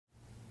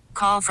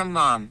call from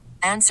mom.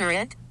 Answer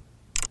it.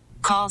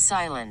 Call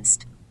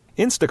silenced.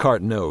 Instacart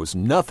knows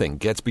nothing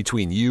gets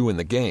between you and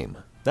the game.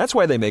 That's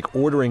why they make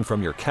ordering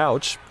from your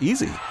couch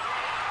easy.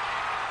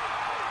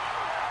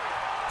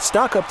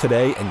 Stock up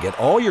today and get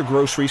all your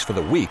groceries for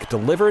the week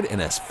delivered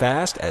in as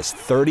fast as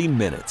 30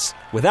 minutes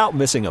without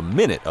missing a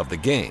minute of the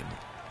game.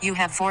 You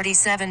have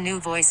 47 new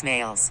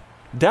voicemails.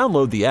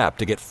 Download the app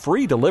to get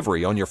free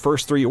delivery on your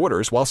first 3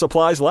 orders while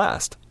supplies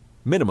last.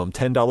 Minimum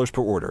 $10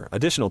 per order.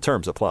 Additional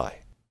terms apply.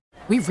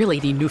 We really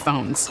need new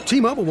phones.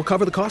 T-Mobile will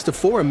cover the cost of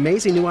 4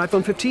 amazing new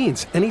iPhone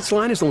 15s, and each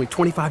line is only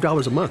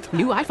 $25 a month.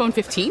 New iPhone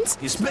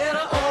 15s? It's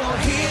better over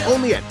here.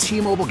 Only at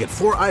T-Mobile, get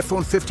 4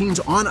 iPhone 15s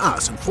on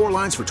us and 4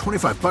 lines for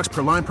 $25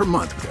 per line per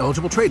month with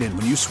eligible trade-in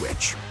when you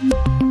switch.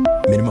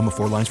 Minimum of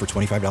 4 lines for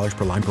 $25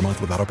 per line per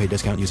month with autopay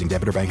discount using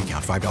debit or bank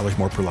account. $5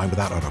 more per line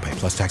without autopay,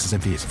 plus taxes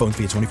and fees. Phone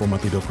fee at 24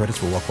 monthly bill credits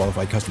for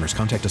well-qualified customers.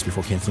 Contact us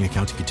before canceling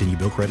account to continue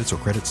bill credits or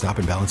credit stop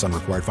and balance on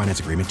required finance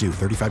agreement due.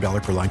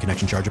 $35 per line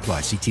connection charge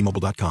applies. See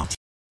T-Mobile.com.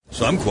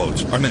 Some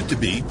quotes are meant to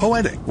be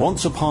poetic.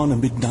 Once upon a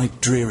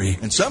midnight dreary.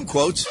 And some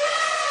quotes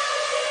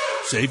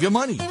save you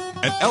money.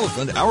 At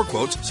Elephant, our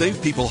quotes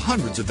save people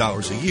hundreds of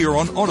dollars a year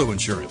on auto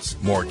insurance.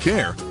 More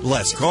care,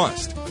 less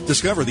cost.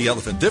 Discover the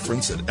Elephant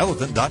difference at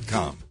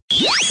elephant.com.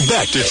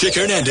 Back to Chick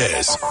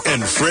Hernandez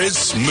and Fred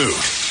Smoot.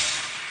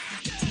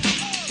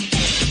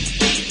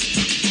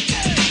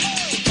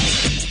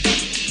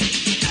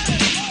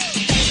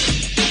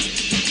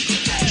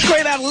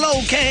 Straight out of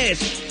low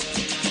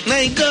cash.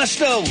 Named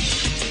Gusto.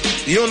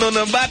 You don't know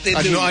nothing about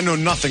that, dude. I know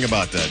nothing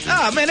about that, dude.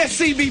 Ah, man, that's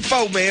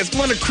CB4, man. It's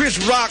one of Chris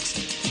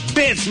Rock's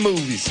best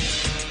movies.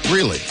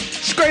 Really?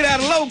 Straight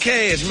out of low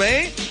cash,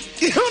 man.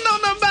 You don't know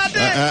nothing about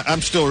that?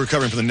 I'm still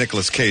recovering from the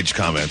Nicolas Cage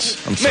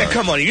comments. I'm sorry. Man,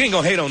 come on. You ain't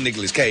going to hate on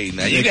Nicolas Cage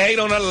now. You can hate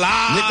on a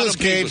lot Nicolas of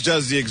people. Cage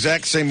does the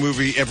exact same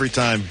movie every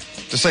time.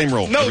 The same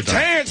role. No,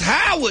 Terrence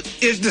Howard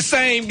is the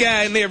same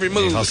guy in every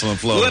movie. Hustle and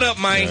flow. What up,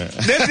 man?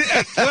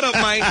 Yeah. What up,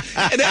 man?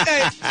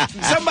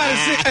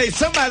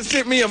 Somebody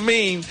sent me a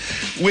meme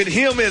with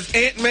him as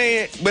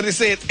Ant-Man, but it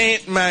said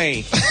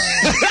Ant-Man.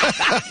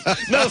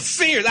 No,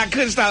 serious. I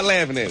couldn't stop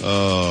laughing at it.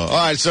 All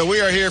right, so we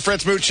are here.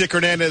 Fred Smoot, Chick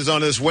Hernandez on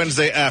this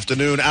Wednesday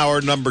afternoon,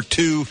 hour number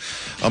 2.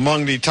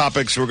 Among the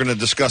topics we're going to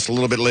discuss a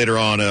little bit later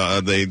on,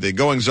 the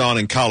goings-on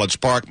in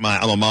College Park. My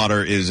alma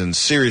mater is in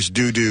serious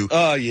doo-doo.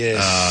 Oh,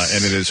 yes.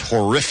 And it is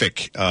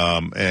horrific.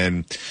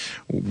 And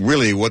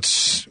really, what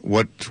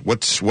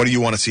do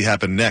you want to see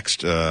happen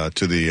next to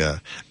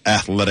the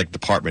athletic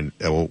department?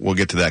 We'll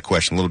get to that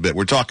question a little bit.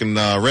 We're talking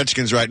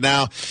Redskins right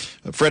now.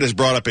 Freddie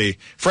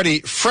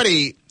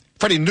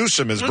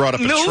Newsome has brought up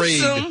a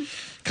trade.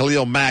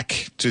 Khalil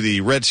Mack to the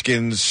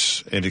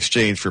Redskins in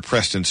exchange for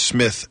Preston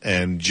Smith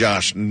and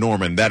Josh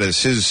Norman. That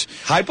is his...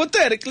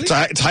 Hypothetically.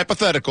 It's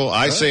hypothetical.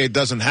 I say it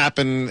doesn't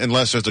happen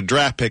unless there's a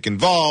draft pick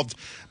involved,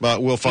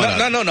 but we'll find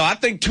out. No. I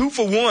think 2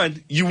 for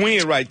 1, you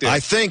win right there. I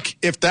think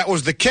if that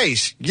was the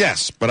case,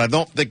 yes, but I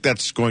don't think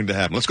that's going to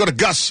happen. Let's go to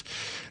Gus.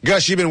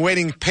 Gus, you've been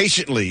waiting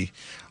patiently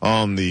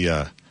on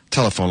the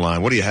telephone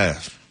line. What do you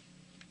have?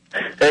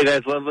 Hey,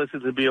 guys. Love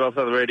listening to BLS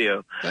on the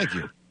radio. Thank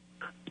you.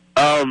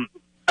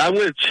 I'm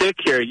with Chick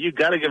here. You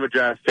got to give a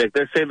draft pick.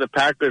 They're saying the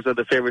Packers are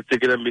the favorites to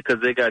get him because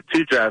they got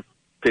 2 draft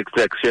picks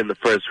next year in the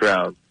first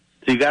round.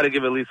 So you got to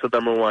give at least a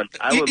number 1.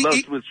 I would love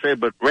Smooth trade,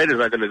 but Raiders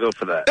aren't going to go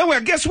for that. Oh,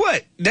 well, guess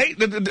what?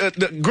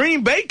 The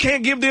Green Bay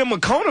can't give them a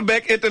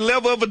cornerback at the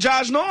level of a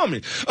Josh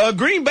Norman.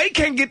 Green Bay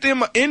can't get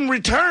them in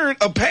return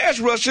a pass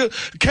rusher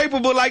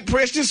capable like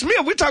Preston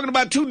Smith. We're talking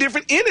about 2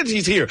 different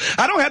entities here.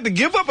 I don't have to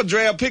give up a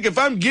draft pick if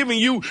I'm giving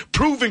you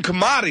proven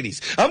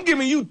commodities. I'm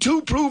giving you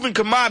 2 proven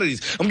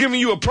commodities. I'm giving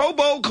you a Pro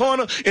Bowl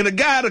corner and a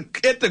guy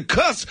at the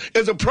cusp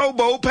as a Pro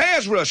Bowl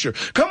pass rusher.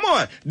 Come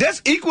on.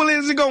 That's equal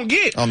as it's going to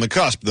get. On the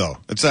cusp, though.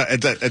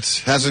 It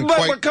hasn't but,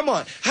 quite. But come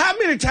on, how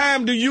many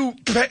times do you?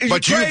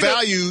 But you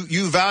value.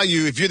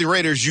 If you're the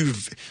Raiders,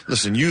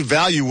 you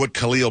value what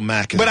Khalil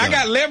Mack is. But I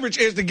got leverage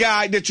as the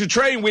guy that you're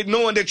trading with,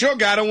 knowing that your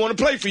guy don't want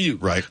to play for you.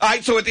 Right. All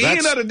right. So at the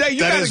end of the day, you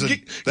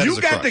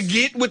got to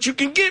get what you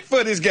can get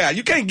for this guy.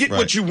 You can't get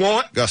what you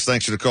want. Gus,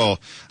 thanks for the call.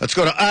 Let's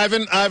go to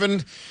Ivan.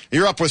 Ivan,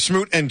 you're up with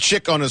Smoot and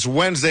Chick on this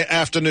Wednesday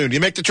afternoon.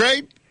 You make the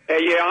trade? Hey,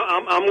 yeah,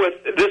 I'm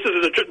with. This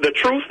is the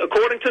truth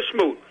according to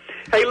Smoot.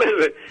 Hey,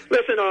 listen.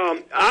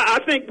 I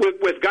think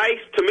with Geis,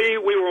 to me,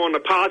 we were on the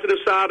positive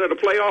side of the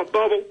playoff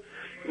bubble.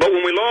 But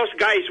when we lost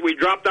Geis, we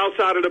dropped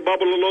outside of the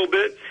bubble a little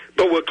bit.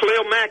 But with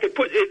Khalil Mack, it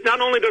not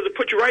only does it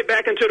put you right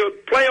back into the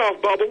playoff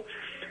bubble,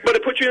 but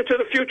it puts you into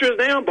the futures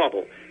down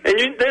bubble. And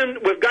then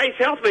with Geis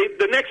healthy,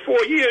 the next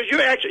 4 years,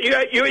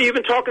 you're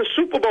even talking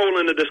Super Bowl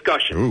in the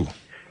discussion. Ooh.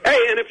 Hey,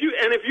 and if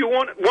you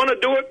want to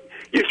do it,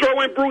 you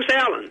throw in Bruce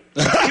Allen.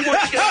 He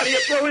wants to get out of here,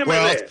 throw him in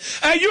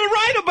there. You're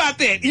right about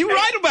that. You're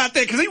right about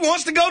that because he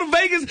wants to go to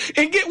Vegas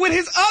and get with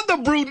his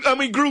other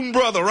Gruden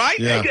brother, right?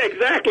 Yeah.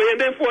 Exactly.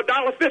 And then for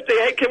 $1.50,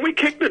 hey, can we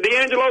kick the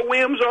D'Angelo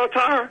Williams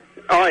tire?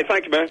 All right,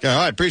 thank you, man. Yeah, all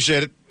right,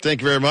 appreciate it.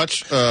 Thank you very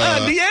much.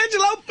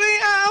 D'Angelo,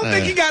 I don't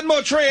think he got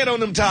more tread on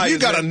them tires. You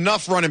got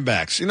enough running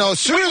backs. You know, as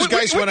soon as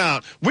Geis went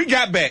out. We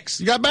got backs.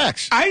 You got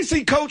backs. I ain't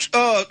see Coach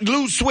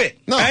lose sweat.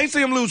 No. I ain't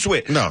see him lose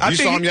sweat. No, you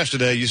saw him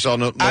yesterday. You saw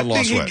no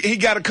lost sweat. He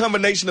got a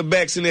combination of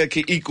backs in there that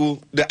can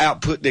equal the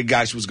output that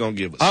Geis was going to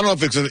give us. I don't know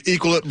if it's going to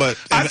equal it, but...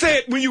 I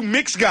said when you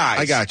mix guys.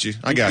 I got you.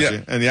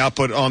 And the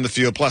output on the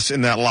field, plus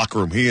in that locker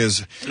room.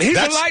 He's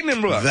a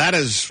lightning rod. That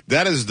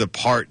is the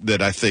part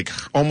that I think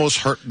almost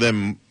hurt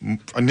them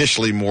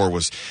initially more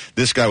was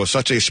this guy was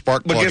such a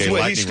spark plug. But guess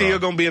what? He's still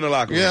going to be in the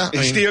locker room. Yeah,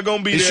 He's still going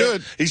to be there.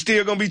 Should. He's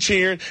still going to be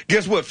cheering.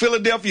 Guess what?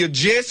 Philadelphia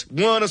just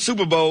won a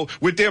Super Bowl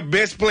with their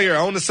best player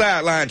on the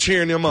sideline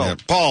cheering them on. Yeah.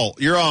 Paul,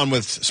 you're on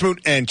with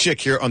Smoot and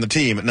Chick here on the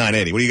team at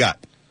 980. What do you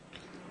got?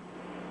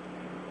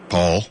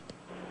 Paul?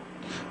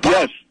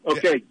 Yes.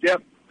 Okay.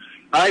 Yep.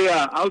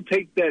 I'll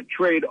take that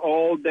trade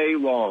all day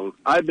long.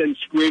 I've been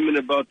screaming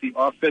about the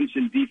offense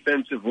and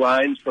defensive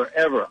lines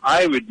forever.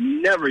 I would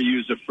never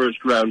use a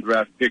first-round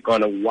draft pick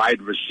on a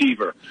wide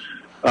receiver.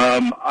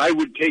 I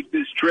would take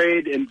this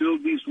trade and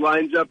build these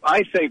lines up.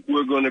 I think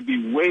we're going to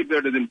be way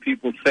better than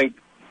people think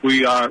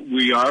we are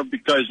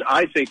because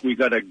I think we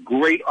got a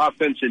great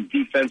offense and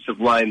defensive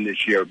line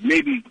this year.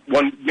 Maybe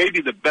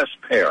the best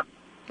pair.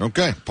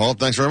 Okay, Paul,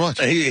 thanks very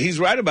much. He's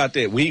right about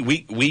that.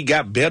 We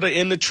got better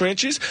in the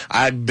trenches.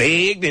 I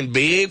begged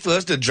for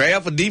us to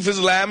draft a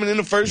defensive lineman in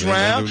the first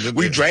round.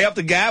 We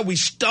drafted a guy. We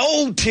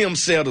stole Tim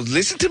Settles.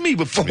 Listen to me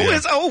before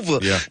it's over.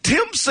 Yeah.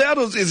 Tim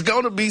Settles is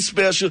going to be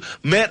special.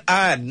 Matt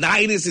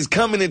Ioannidis is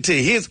coming into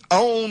his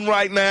own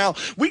right now.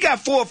 We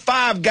got 4 or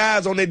 5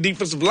 guys on that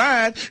defensive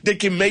line that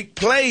can make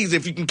plays.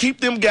 If you can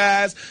keep them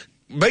guys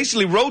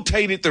basically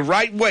rotated the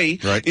right way.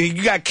 Right. And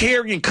you got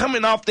Kerrigan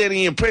coming off that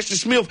end, Preston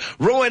Smith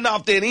rowing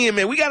off that end,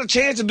 man. We got a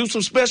chance to do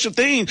some special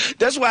things.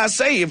 That's why I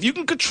say if you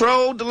can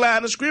control the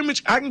line of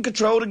scrimmage, I can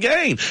control the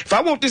game. If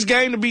I want this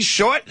game to be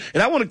short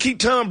and I want to keep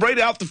Tom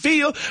Brady off the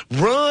field,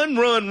 run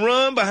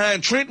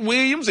behind Trent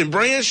Williams and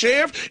Brand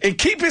Sheriff and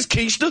keep his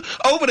keister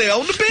over there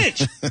on the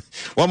bench.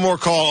 One more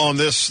call on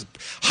this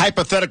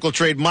hypothetical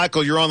trade.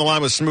 Michael, you're on the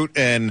line with Smoot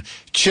and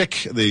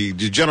Chick. The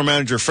general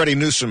manager, Freddie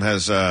Newsome,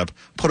 has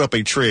put up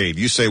a trade.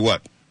 You say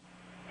what?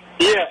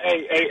 Yeah,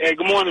 hey,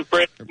 good morning,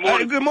 Fred. Good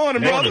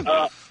morning, brother.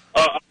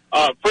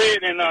 Fred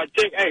and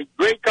Chick, hey,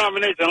 great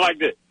combination like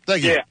this.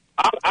 Thank you. Yeah,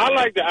 I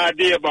like the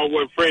idea about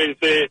what Fred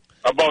said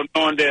about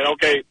knowing that,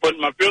 okay, putting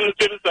my feelings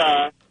to the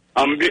side,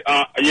 I'm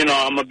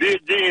a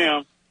big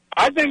GM.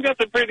 I think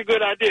that's a pretty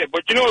good idea.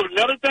 But you know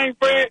another thing,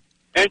 Fred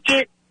and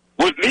Chick,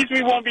 at least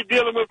we won't be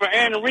dealing with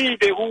Andy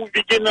Reid, who will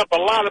be getting up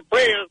a lot of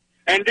players,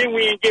 and then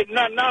we ain't getting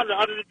nothing out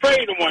of the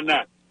trade and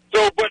whatnot.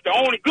 So, but the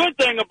only good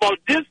thing about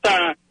this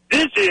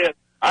year,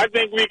 I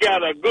think we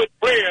got a good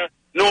player,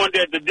 knowing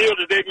that the deal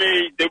that they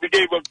made, that we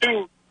gave up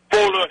to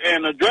Fuller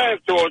and a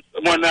draft choice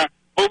and whatnot.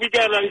 But we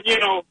got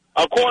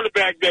a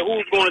quarterback that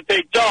who's going to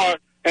take charge,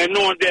 and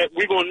knowing that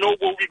we're going to know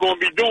what we're going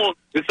to be doing,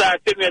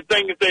 besides sitting there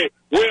thinking, say,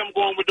 where I'm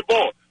going with the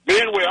ball. But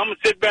anyway, I'm going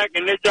to sit back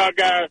and let y'all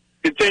guys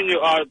continue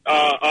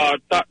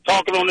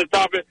talking on this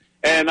topic.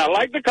 And I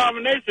like the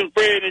combination,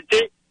 Fred and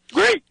Chick.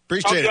 Great.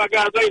 Appreciate it. Talk to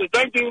y'all guys later.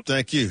 Thank you.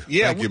 Thank you.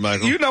 Yeah, Thank you,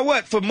 Michael. You know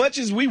what? For much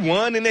as we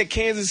won in that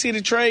Kansas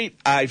City trade,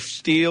 I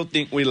still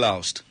think we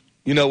lost.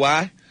 You know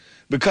why?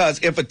 Because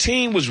if a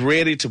team was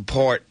ready to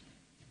part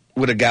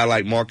with a guy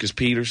like Marcus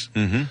Peters,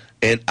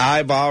 and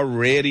I've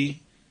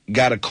already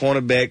got a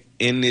cornerback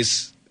in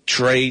this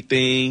trade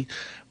thing,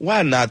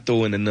 why not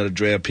throw in another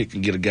draft pick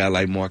and get a guy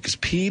like Marcus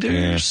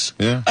Peters?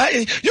 Yeah.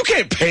 You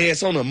can't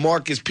pass on a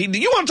Marcus Peters.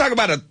 You want to talk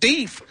about a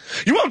thief?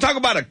 You want to talk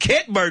about a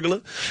cat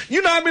burglar?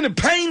 You know how many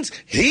paintings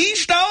he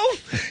stole?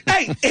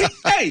 hey,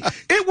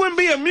 it wouldn't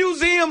be a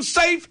museum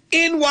safe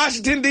in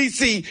Washington,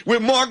 D.C.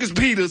 with Marcus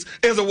Peters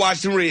as a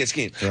Washington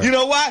Redskin. Right. You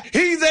know why?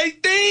 He's a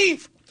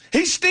thief.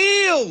 He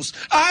steals.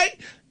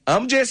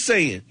 I'm just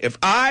saying, if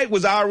I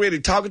was already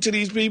talking to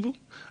these people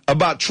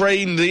about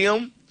trading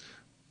them,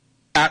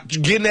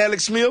 getting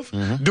Alex Smith,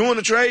 doing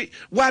a trade,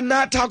 why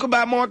not talk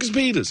about Marcus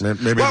Peters?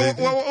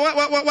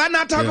 Why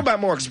not talk about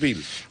Marcus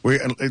Peters?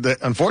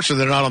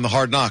 Unfortunately, they're not on the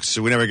Hard Knocks,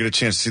 so we never get a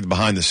chance to see the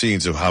behind the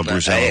scenes of how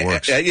Bruce Allen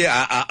works.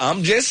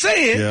 I'm just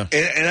saying. Yeah.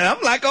 And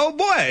I'm like, oh,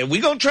 boy, if we're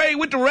going to trade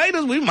with the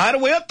Raiders, we might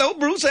as well throw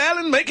Bruce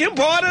Allen and make him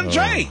part of the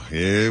trade.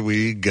 Here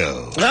we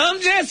go. I'm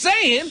just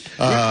saying.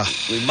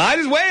 We might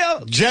as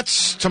well.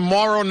 Jets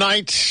tomorrow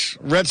night,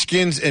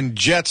 Redskins and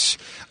Jets.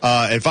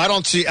 If I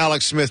don't see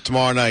Alex Smith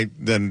tomorrow night,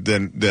 then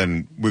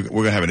we're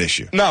going to have an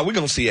issue. No, we're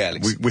going to see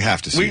Alex. We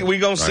have to see him.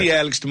 We're going to see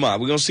Alex tomorrow.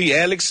 We're going to see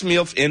Alex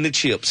Smith in the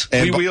chips.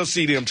 We will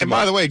see them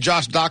tomorrow. And by the way,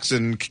 Josh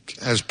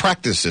Doxson has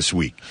practiced this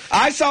week.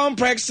 I saw him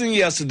practicing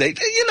yesterday.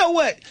 You know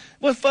what?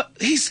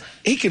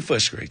 He can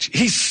frustrate you.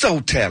 He's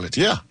so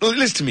talented. Yeah.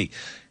 Listen to me.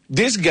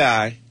 This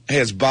guy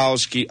has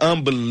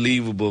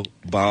unbelievable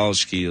ball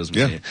skills,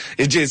 man. Yeah.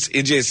 It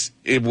just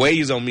it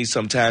weighs on me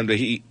sometimes that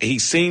he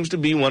seems to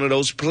be one of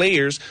those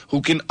players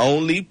who can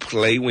only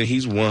play when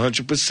he's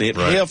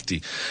 100%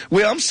 healthy.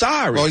 Well, I'm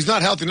sorry. Well, he's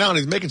not healthy now, and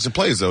he's making some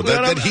plays, though.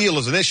 That heel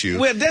is an issue.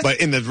 Well,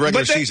 but in the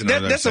regular season,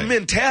 that's a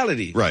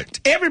mentality. Right.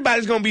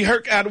 Everybody's going to be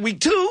hurt out of week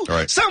 2.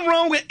 Right. Something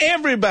wrong with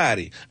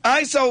everybody. All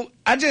right, so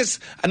I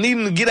need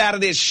him to get out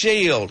of that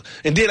shell,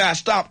 and then I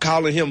stop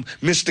calling him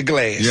Mr.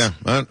 Glass. Yeah,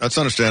 that's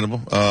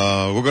understandable.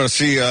 We're going to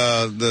see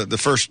the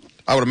first,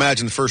 I would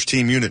imagine, the first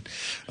team unit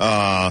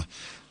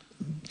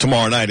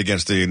tomorrow night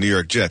against the New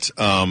York Jets.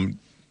 Greg,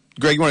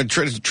 you want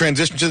to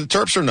transition to the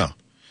Terps or no?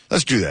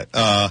 Let's do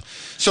that.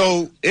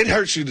 So it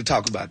hurts you to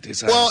talk about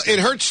this. Well, it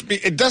hurts me.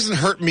 It doesn't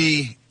hurt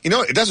me.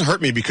 It doesn't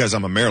hurt me because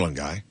I'm a Maryland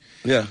guy.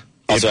 Yeah.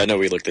 Also, I know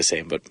we look the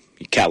same, but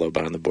Callow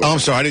on the board. Oh, I'm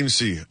sorry. I didn't even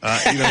see you.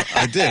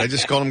 I did. I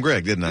just called him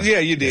Greg, didn't I? Yeah,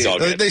 you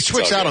did. They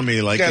switched out on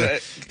me. Like,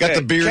 got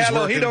the beards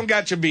Callow, working. He don't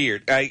got your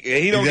beard.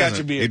 He don't got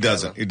your beard. He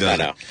doesn't. I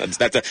know.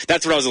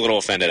 That's what I was a little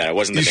offended at. It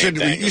wasn't the main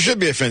thing. You should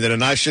be offended,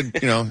 and I should,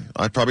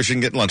 I probably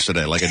shouldn't get lunch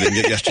today like I didn't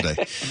get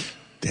yesterday.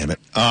 Damn it.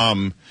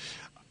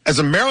 As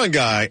a Maryland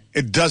guy,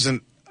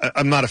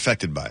 I'm not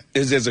affected by it.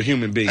 As a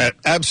human being.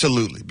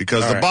 Absolutely.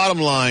 Because the bottom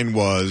line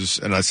was,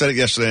 and I said it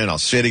yesterday and I'll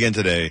say it again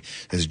today,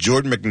 is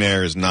Jordan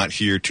McNair is not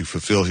here to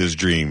fulfill his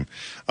dream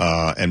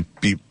and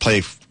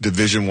play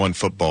Division I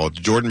football.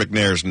 Jordan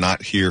McNair is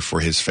not here for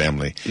his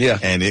family. Yeah.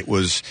 And it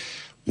was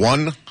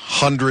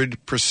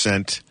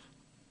 100%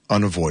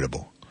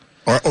 unavoidable.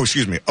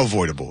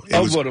 Avoidable.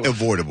 It was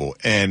avoidable.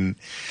 And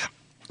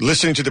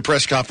listening to the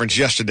press conference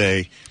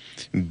yesterday,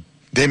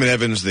 Damon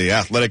Evans, the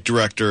athletic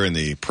director, and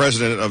the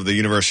president of the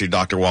university,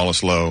 Dr.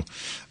 Wallace Lowe,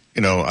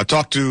 I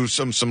talked to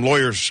some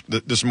lawyers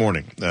this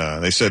morning.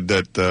 They said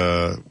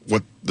that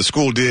what the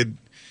school did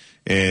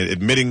in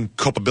admitting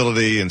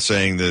culpability and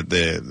saying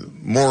that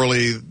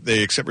morally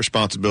they accept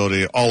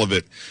responsibility, all of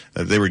it,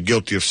 they were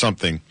guilty of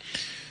something,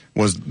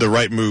 was the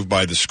right move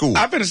by the school.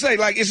 I'm going to say,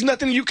 it's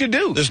nothing you can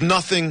do. There's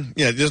nothing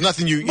you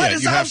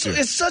have to.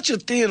 It's such a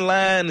thin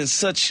line and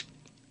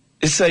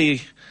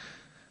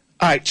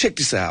all right, check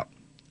this out.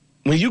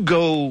 When you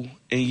go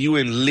and you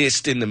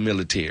enlist in the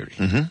military,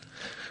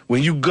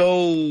 when you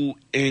go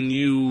and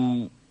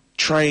you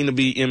train to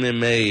be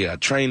MMA or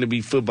train to be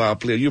football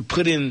player, you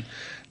put in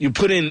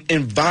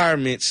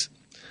environments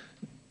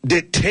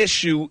that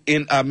test you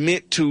and are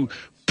meant to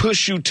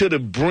push you to the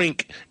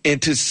brink and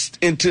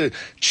to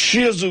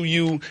chisel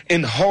you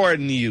and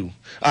harden you.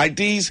 All right,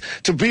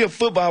 to be a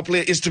football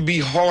player is to be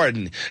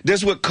hardened.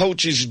 That's what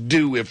coaches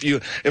do. If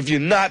you're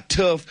not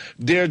tough,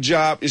 their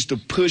job is to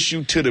push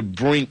you to the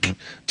brink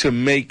to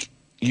make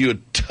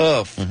you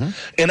tough.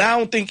 And I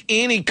don't think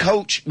any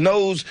coach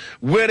knows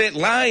where that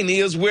line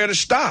is, where to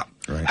stop.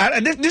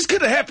 Right. This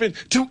could have happened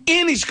to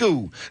any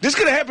school. This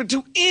could have happened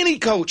to any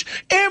coach.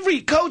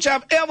 Every coach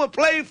I've ever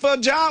played for a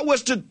job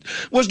was to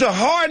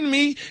harden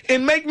me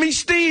and make me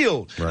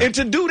steal. Right. And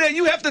to do that,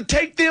 you have to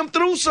take them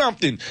through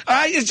something. All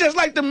right? It's just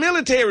like the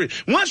military.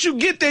 Once you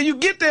get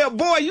there,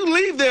 boy, you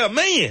leave there a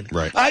man.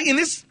 Right. All right? And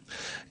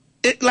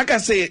like I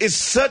said,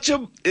 it's that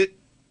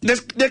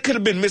could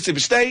have been Mississippi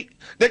State.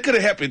 That could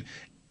have happened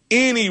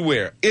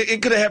anywhere.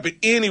 It could have happened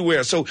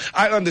anywhere. So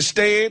I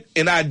understand,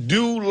 and I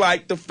do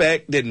like the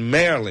fact that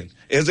Maryland,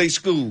 as a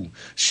school,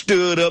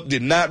 stood up,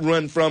 did not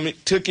run from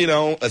it, took it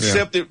on,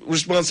 accepted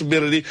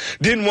responsibility,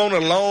 didn't want a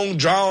long,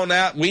 drawn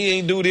out, we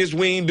ain't do this,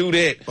 we ain't do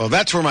that. Well,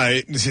 that's where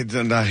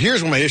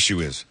here's where my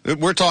issue is.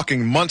 We're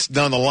talking months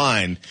down the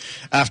line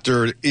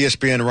after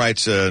ESPN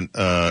writes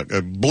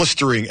a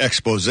blistering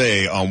expose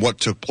on what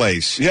took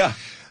place. Yeah.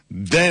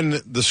 Then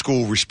the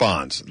school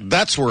responds.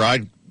 That's where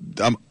I'm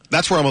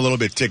a little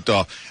bit ticked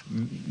off.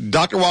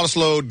 Dr. Wallace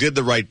Lowe did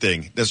the right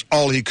thing. That's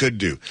all he could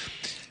do.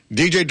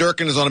 DJ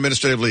Durkin is on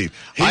administrative leave.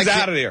 He's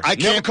out of there.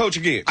 Never coach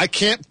again. I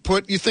can't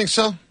you think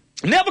so?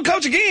 Never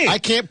coach again. I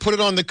can't put it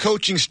on the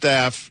coaching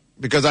staff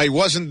because I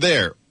wasn't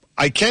there.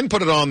 I can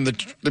put it on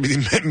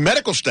the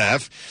medical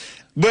staff.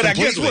 But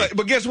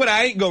guess what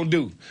I ain't going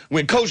to do?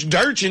 When Coach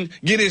Durchin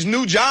get his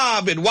new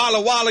job at Walla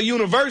Walla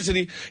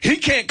University, he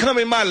can't come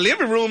in my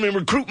living room and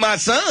recruit my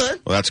son.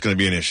 Well, that's going to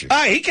be an issue. All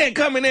right, he can't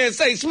come in there and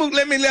say, Smoot,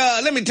 let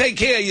me take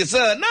care of your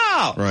son.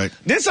 No. Right.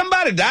 Did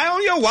somebody die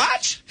on your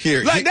watch?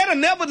 That'll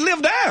never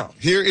live down.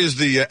 Here is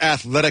the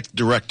athletic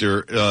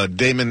director,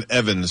 Damon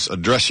Evans,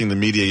 addressing the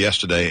media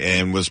yesterday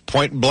and was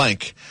point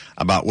blank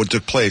about what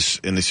took place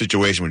in the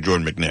situation with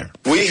Jordan McNair.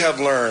 We have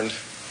learned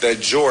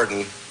that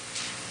Jordan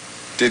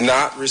did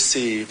not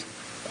receive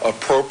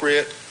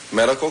appropriate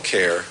medical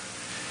care,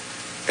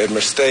 and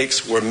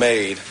mistakes were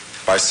made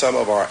by some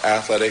of our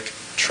athletic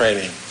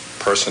training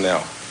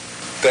personnel.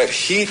 That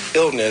heat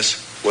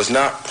illness was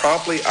not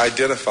promptly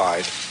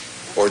identified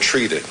or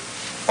treated.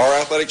 Our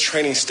athletic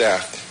training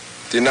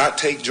staff did not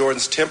take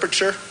Jordan's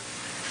temperature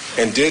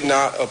and did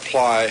not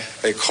apply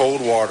a cold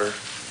water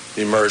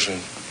immersion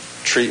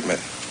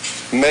treatment.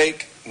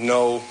 Make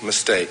no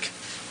mistake,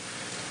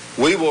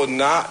 we will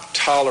not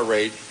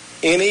tolerate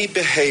any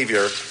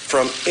behavior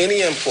from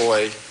any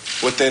employee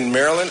within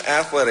Maryland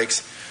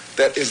athletics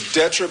that is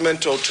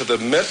detrimental to the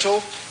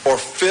mental or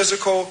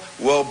physical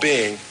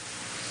well-being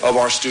of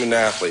our student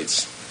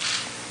athletes.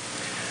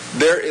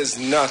 There is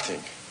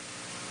nothing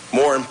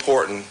more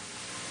important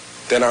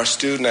than our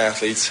student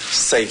athletes'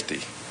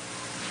 safety.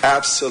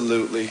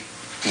 Absolutely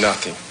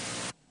nothing.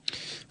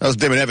 That was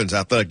Damon Evans,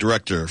 athletic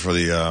director for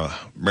the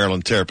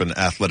Maryland Terrapin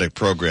Athletic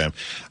Program.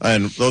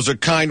 And those are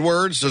kind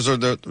words. Those are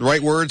the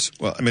right words.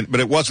 Well, I mean, but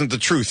it wasn't the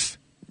truth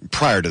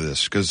prior to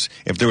this, because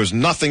if there was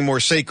nothing more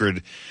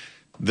sacred,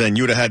 then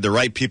you would have had the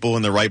right people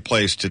in the right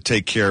place to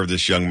take care of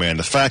this young man.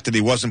 The fact that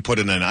he wasn't put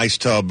in an ice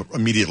tub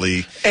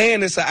immediately.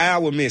 And it's an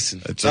hour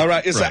missing. All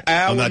right, it's an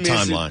hour on that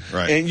missing. Timeline,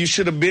 right. And you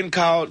should have been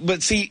called.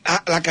 But see,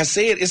 like I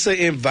said, it's an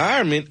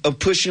environment of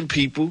pushing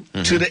people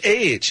to the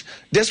edge.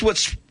 That's what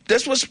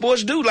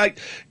sports do. Like,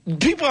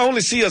 people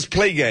only see us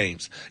play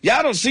games.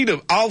 Y'all don't see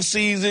the off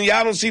season.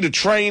 Y'all don't see the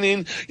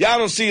training. Y'all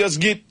don't see us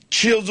get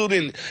chiseled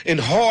and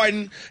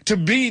hardened to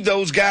be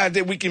those guys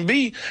that we can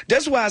be.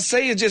 That's why I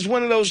say it's just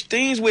one of those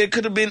things where it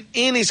could have been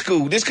any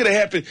school. This could have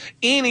happened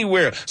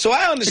anywhere. So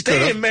I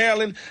understand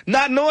Maryland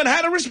not knowing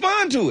how to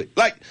respond to it.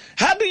 Like,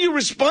 how do you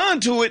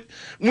respond to it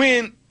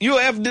when you're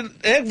an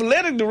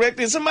athletic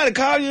director and somebody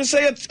call you and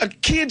say a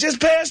kid just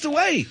passed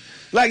away?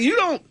 Like, you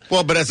don't.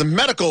 Well, but as a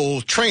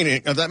medical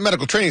training, that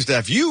medical training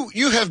staff, you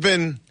have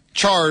been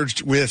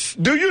charged with.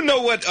 Do you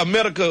know what a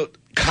medical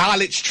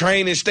college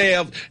training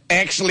staff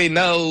actually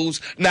knows?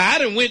 Now, I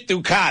done went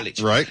through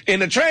college. Right.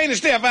 And the training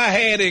staff I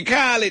had in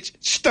college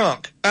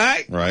stunk. All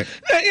right? Right.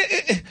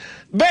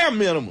 Bare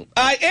minimum.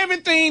 All right?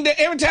 Every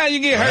time you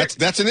get hurt.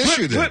 That's an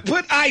issue then.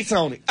 Put ice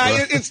on it.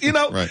 Right. It's,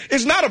 right.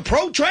 It's not a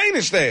pro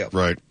training staff.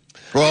 Right.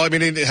 Well, I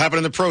mean, it happened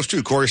in the pros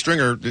too. Corey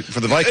Stringer for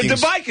the Vikings. The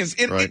Vikings.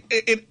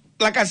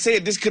 Like I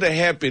said, this could have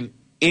happened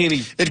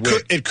anywhere.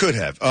 It could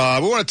have.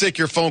 We want to take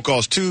your phone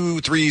calls,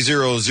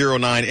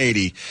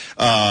 230-0980,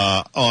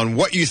 on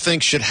what you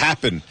think should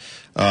happen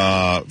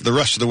the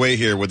rest of the way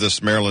here with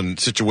this Maryland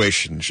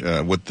situation,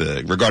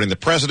 regarding the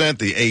president,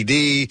 the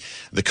AD,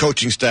 the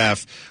coaching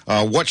staff.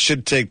 What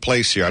should take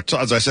place here?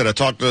 As I said, I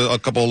talked to a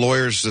couple of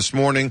lawyers this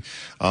morning.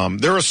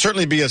 There will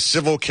certainly be a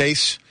civil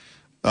case.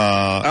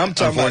 I'm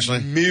talking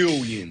about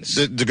millions.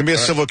 There can be a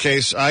civil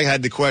case. I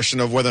had the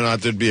question of whether or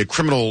not there'd be a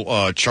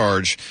criminal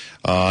charge,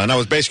 and I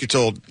was basically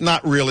told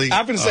not really.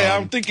 I'm going to say I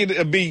don't think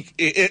it'd be.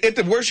 At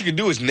the worst you could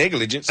do is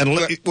negligence.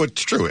 Well,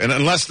 it's true, and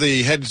unless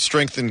the head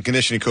strength and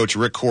conditioning coach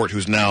Rick Court,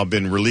 who's now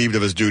been relieved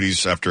of his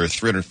duties after a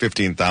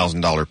 $315,000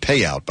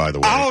 payout, by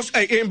the way.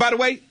 And by the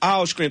way,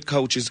 all strength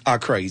coaches are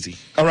crazy.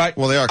 All right.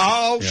 Well, they are.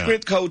 All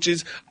strength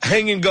coaches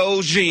hang in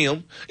Gold's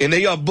Gym, and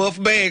they are Buff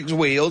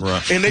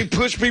Bagswell, and they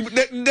push people.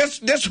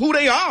 That's who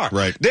they are.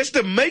 Right. That's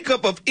the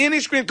makeup of any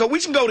strength coach. We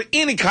can go to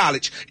any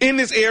college in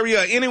this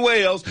area or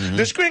anywhere else. Mm-hmm.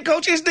 The strength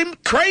coach is the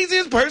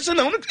craziest person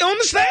on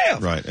the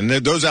staff. Right. And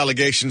those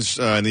allegations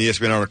in the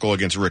ESPN article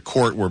against Rick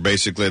Court were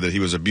basically that he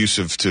was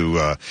abusive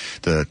to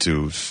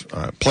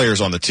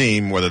players on the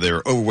team, whether they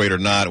were overweight or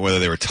not, whether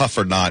they were tough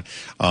or not.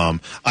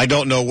 I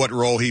don't know what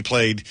role he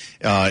played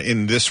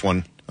in this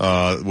one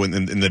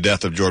in the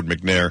death of Jordan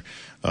McNair.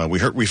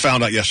 We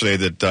found out yesterday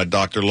that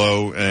Dr.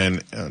 Lowe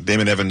and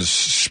Damon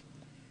Evans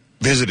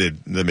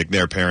visited the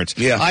McNair parents.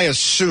 Yeah. I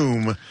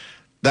assume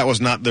that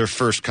was not their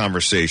first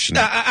conversation.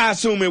 I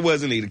assume it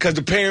wasn't either, because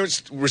the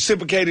parents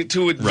reciprocated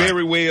to it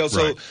very well.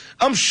 So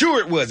I'm sure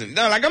it wasn't.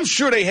 Like, I'm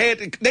sure they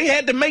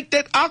had to make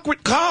that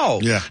awkward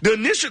call. Yeah. The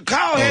initial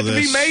call had to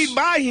be made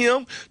by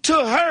him to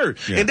her.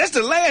 Yeah. And that's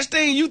the last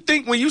thing you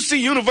think when you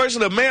see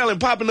University of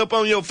Maryland popping up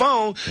on your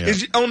phone.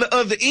 Is on the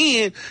other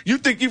end, you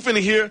think you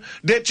finna hear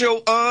that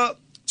your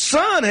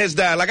son has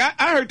died. Like,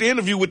 I heard the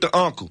interview with the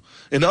uncle,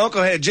 and the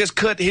uncle had just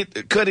cut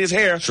his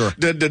hair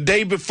the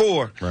day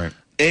before. Right.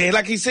 And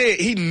like he said,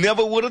 he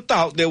never would have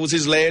thought that was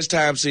his last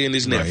time seeing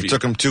his nephew. Right. It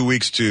took him 2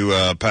 weeks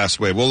to pass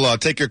away. We'll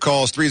take your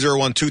calls,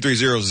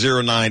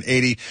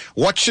 301-230-0980.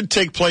 What should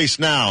take place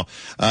now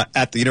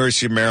at the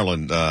University of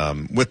Maryland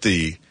with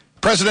the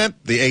president,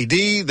 the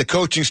AD, the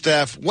coaching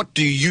staff? What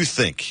do you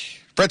think?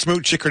 Fred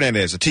Smoot, Chick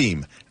Hernandez, the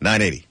team,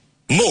 980.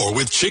 More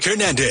with Chick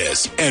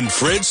Hernandez and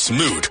Fred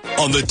Smoot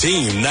on the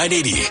Team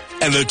 980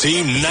 and the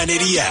Team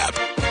 980 app.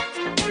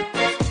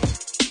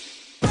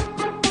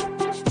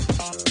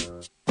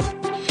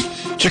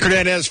 Chick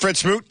Hernandez, Fred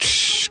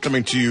Smoot,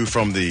 coming to you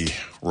from the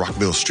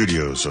Rockville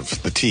studios of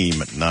the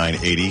Team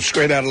 980.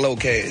 Straight out of Low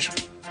Cash.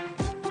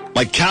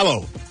 Like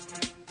Callow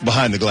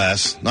behind the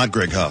glass, not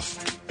Greg Huff.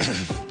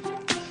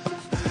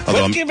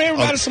 Let's give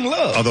everybody some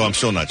love. Although I'm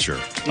still not sure.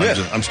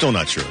 Yeah. I'm still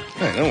not sure.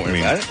 Hey, don't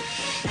worry about it.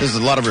 There's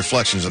a lot of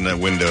reflections in that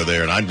window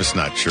there, and I'm just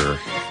not sure.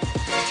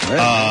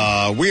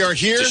 We are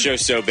here. It's a show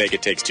so big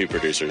it takes two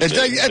producers.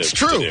 It's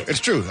true. It's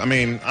true. I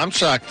mean, I'm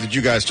shocked that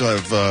you guys still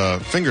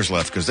have fingers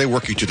left, because they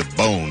work you to the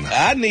bone.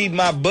 I need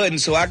my button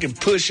so I can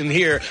push and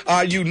hear,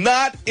 are you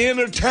not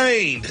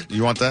entertained?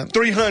 You want that?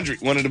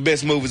 300, one of the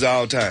best movies of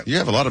all time. You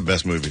have a lot of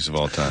best movies of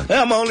all time.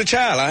 I'm an only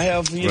child. I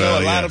have,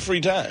 a lot of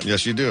free time.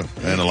 Yes, you do.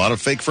 And a lot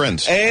of fake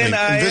friends. And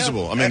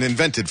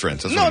invented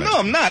friends. That's no,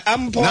 I'm not.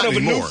 I'm part of a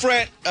new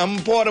frat. I'm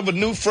part of a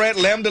new frat,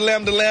 Lambda.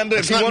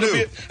 It's not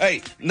new.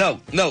 No.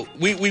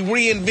 We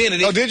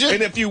reinvented it. Oh, did you?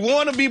 And if you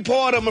want to be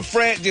part of a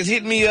frat, just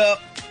hit me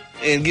up.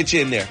 and get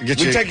you in there.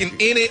 We're taking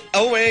any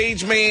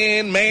overage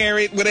man,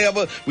 married,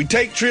 whatever. We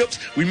take trips.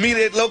 We meet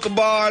at local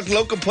bars,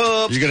 local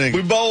pubs.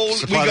 We bowl.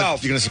 We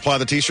golf. You going to supply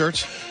the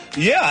T-shirts?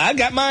 Yeah, I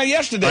got mine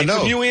yesterday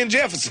from UN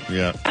Jefferson.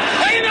 Yeah.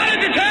 Are you not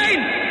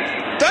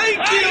entertained?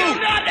 Thank you. Are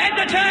you not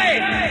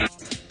entertained?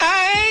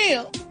 I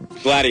am.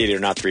 Gladiator,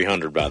 not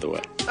 300, by the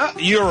way.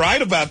 You're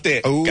right about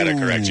that. Gotta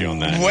correct you on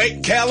that.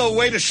 Wait, Callow,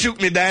 way to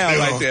shoot me down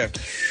right there.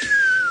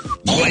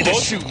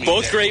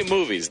 Both great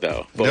movies,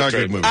 though. They are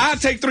great movies. I'll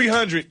take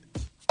 300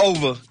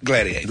 over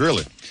Gladiator.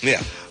 Really?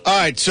 Yeah. All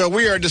right, so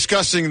we are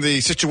discussing the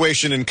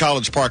situation in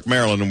College Park,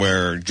 Maryland,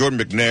 where Jordan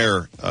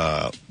McNair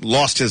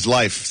lost his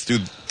life due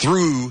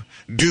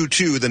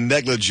to the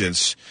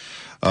negligence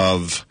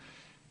of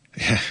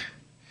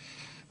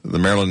the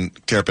Maryland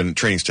Terrapin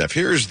training staff.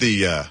 Here's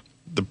the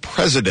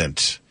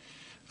president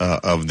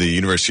of the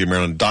University of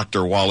Maryland,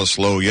 Dr. Wallace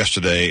Lowe,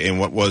 yesterday in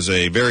what was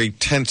a very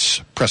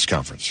tense press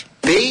conference.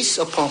 Based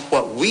upon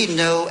what we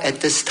know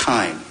at this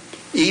time,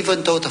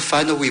 even though the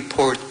final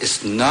report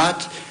is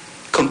not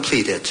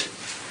completed,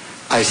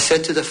 I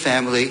said to the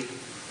family,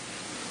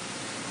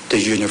 the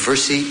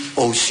university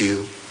owes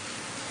you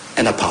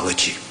an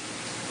apology.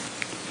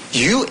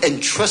 You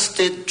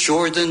entrusted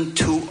Jordan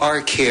to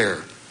our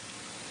care,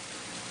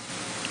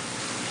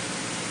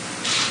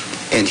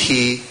 and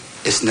he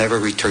is never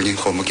returning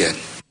home again.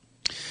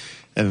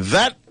 And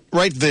that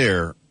right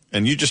there,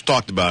 and you just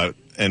talked about it,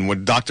 and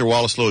what Dr.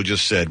 Wallace Lowe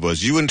just said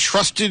was you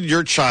entrusted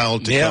your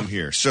child to come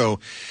here. So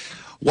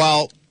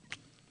while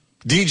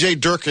DJ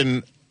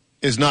Durkin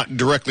is not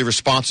directly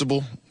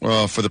responsible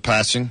for the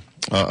passing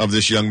of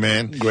this young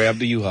man, grab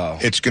the U-Haul.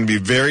 It's going to be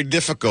very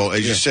difficult,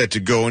 as you said, to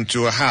go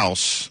into a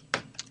house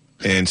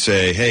and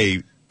say,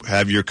 hey,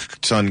 have your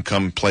son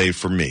come play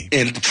for me.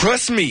 And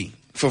trust me,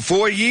 for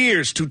 4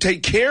 years to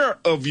take care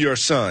of your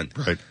son.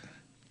 Right.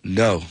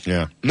 No.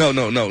 Yeah. No.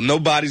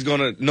 Nobody's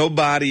gonna do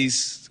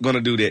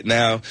that.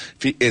 Now,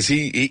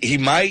 he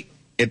might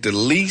at the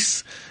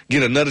least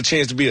get another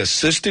chance to be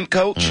assistant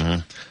coach. Mm-hmm.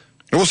 And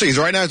we'll see.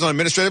 Right now he's on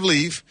administrative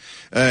leave,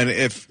 and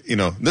if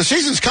the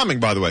season's coming,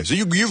 by the way, so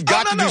you've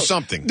got to do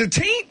something. The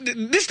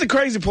team. This is the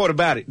crazy part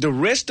about it. The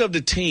rest of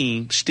the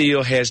team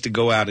still has to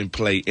go out and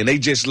play, and they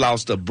just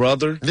lost a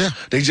brother. Yeah.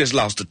 They just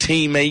lost a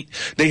teammate.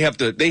 They have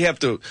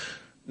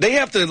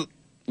to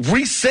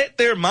reset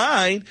their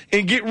mind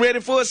and get ready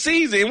for a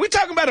season. And we're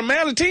talking about a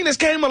Maryland team that's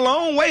came a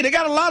long way. They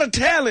got a lot of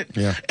talent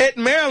at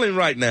Maryland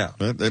right now.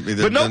 But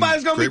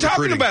nobody's going to be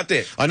talking about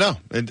that. I know.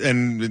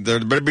 And there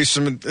better be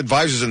some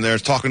advisors in there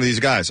talking to these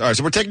guys. All right,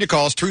 so we're taking your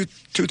calls,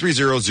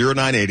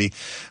 230-0980.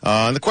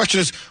 And the question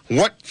is,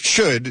 what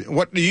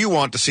do you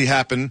want to see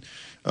happen,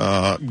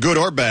 good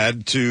or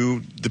bad,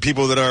 to the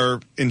people that are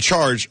in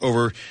charge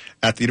over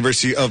at the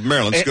University of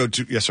Maryland? Let's go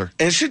to, yes, sir.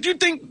 And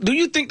do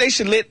you think they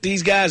should let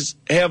these guys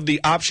have the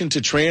option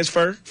to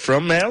transfer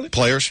from Maryland?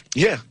 Players?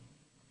 Yeah.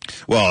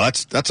 Well,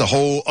 that's a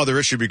whole other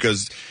issue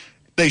because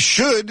they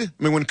should. I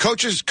mean, when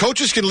coaches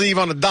can leave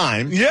on a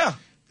dime. Yeah.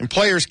 And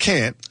players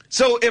can't.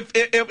 So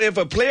if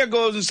a player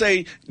goes and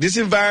say, this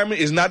environment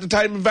is not the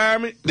type of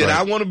environment that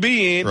I want to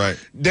be in,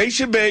 they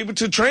should be able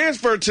to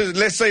transfer to,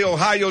 let's say,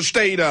 Ohio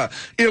State,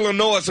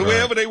 Illinois, or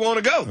wherever they want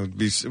to go.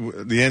 The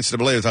NCAA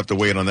will have to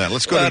weigh in on that.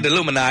 Let's go to the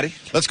Illuminati.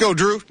 Let's go,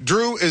 Drew.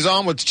 Drew is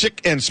on with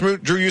Chick and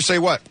Smoot. Drew, you say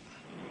what?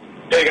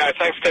 Hey, guys.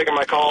 Thanks for taking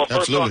my call.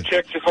 Absolutely. First off,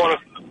 Chick, just want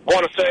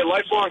to say,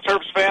 lifelong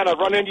Terps fan. I've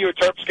run into you at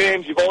Terps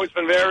games. You've always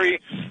been very,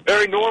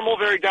 very normal,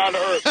 very down to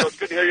earth. So it's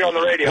good to hear you on the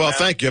radio. Well, man.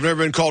 Thank you. I've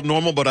never been called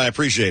normal, but I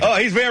appreciate it. Oh,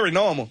 he's very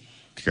normal.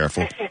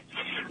 Careful.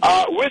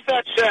 With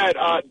that said,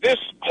 this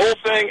whole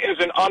thing is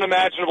an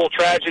unimaginable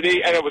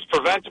tragedy, and it was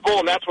preventable,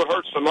 and that's what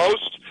hurts the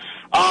most.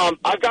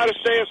 I've got to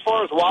say, as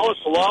far as Wallace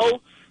Lowe,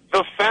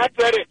 the fact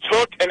that it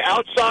took an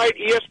outside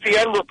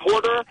ESPN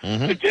reporter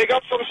to dig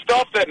up some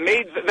stuff that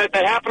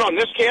happened on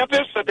this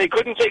campus that they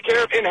couldn't take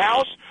care of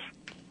in-house,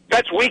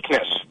 that's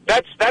weakness.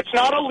 That's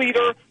not a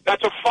leader.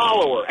 That's a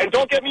follower. And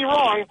don't get me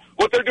wrong,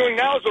 what they're doing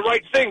now is the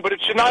right thing, but it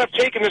should not have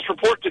taken this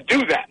report to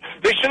do that.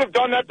 They should have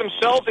done that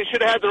themselves. They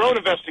should have had their own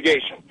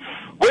investigation.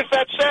 With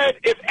that said,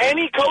 if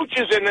any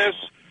coaches in this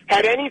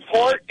had any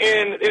part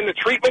in the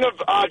treatment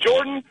of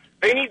Jordan,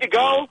 they need to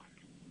go.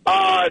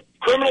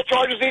 Criminal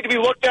charges need to be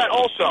looked at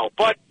also.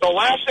 But the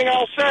last thing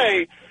I'll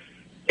say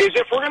is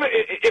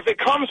if it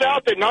comes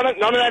out that none of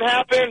that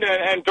happened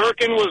and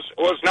Durkin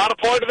was not a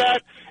part of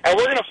that, and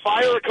we're going to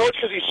fire a coach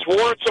because he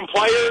swore at some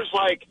players,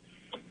 like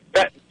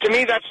that, to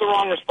me, that's the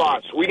wrong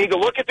response. We need to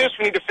look at this.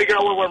 We need to figure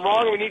out what went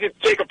wrong. And we need to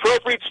take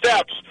appropriate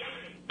steps.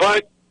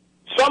 But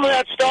some of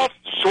that stuff,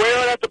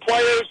 swearing at the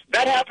players,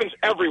 that happens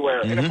everywhere.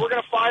 And if we're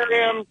going to fire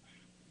him,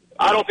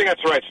 I don't think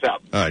that's the right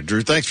step. All right,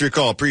 Drew, thanks for your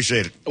call.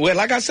 Appreciate it. Well,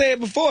 like I said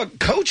before,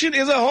 coaching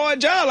is a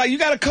hard job. Like, you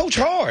got to coach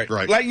hard.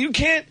 Right. Like, you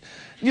can't.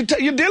 You're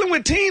dealing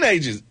with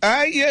teenagers. All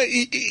right?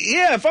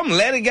 Yeah, if I'm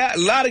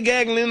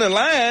lollygagging in the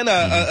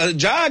line,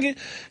 jogging,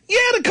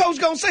 the coach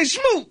going to say,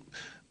 Smoot,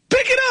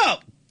 pick it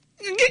up.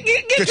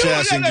 Get your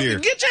ass in gear.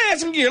 Get your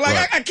ass in gear.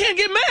 Like, I can't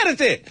get mad at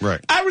that. Right.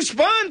 I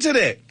respond to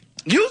that.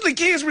 Usually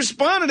kids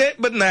respond to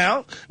that, but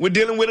now we're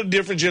dealing with a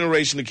different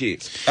generation of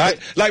kids. All right?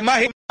 Like,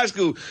 my high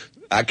school.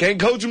 I can't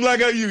coach him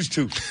like I used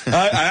to.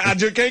 I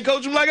just can't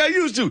coach him like I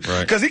used to.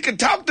 Because he could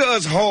talk to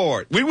us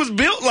hard. We was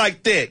built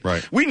like that.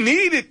 Right. We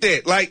needed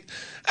that. Like,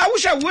 I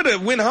wish I would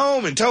have went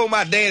home and told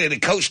my daddy the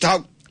coach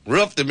talked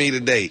rough to me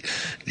today.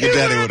 Your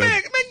daddy would have.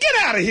 Man, get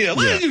out of here.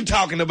 What are you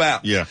talking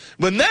about? Yeah.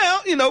 But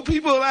now,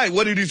 people are like,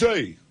 what did he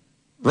say?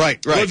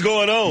 Right. What's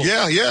going on?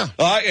 Yeah.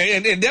 All right,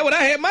 and then when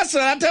I had my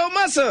son, I told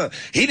my son,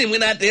 he didn't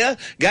went out there,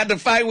 got to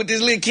fight with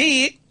this little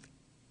kid.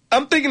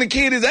 I'm thinking the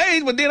kid his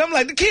age, but then I'm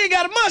like, the kid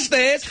got a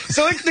mustache,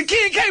 so the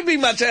kid can't be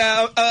my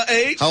child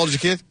age. How old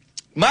is your kid?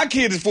 My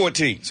kid is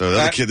 14. So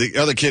the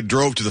other kid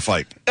drove to the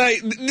fight. Hey,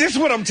 this is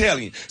what I'm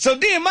telling you. So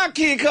then my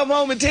kid come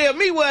home and tell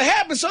me what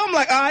happened. So I'm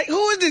like, all right,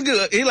 who is this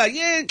good? He like,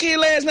 yeah, kid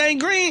last name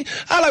Green.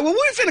 I like, well,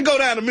 we finna go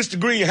down to Mr.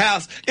 Green's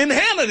house and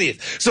handle this.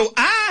 So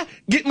I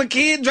get my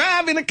kid,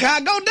 drive in the car,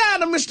 go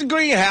down to Mr.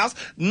 Green's house,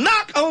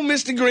 knock on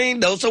Mr.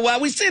 Green door. So while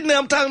we sitting there,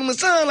 I'm talking to my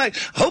son like,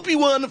 hope he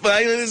won the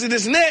fight,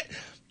 this and that.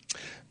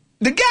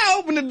 The guy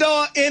opened the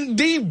door and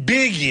the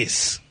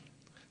biggest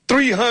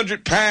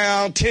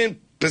 300-pound,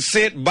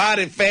 10%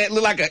 body fat,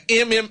 look like an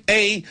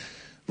MMA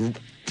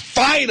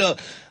fighter,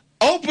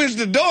 opens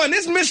the door, and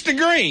it's Mr.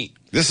 Green.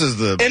 This is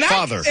the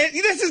father.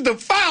 This is the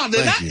father.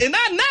 And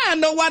I now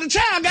know why the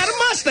child got a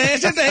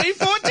mustache at the age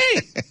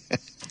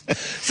 14.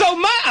 So,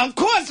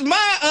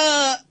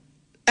 my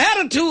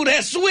attitude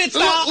has switched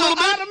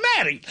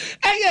automatic.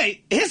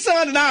 Hey, his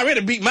son had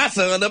already beat my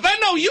son up. I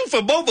know you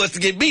for both of us to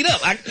get beat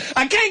up. I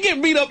can't get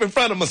beat up in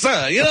front of my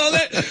son. You know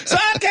that? So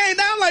I came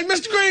down like,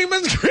 Mr. Green,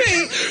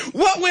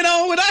 what went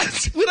on with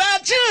our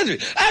children?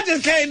 I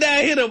just came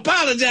down here to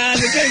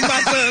apologize and take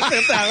my son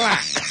stepped out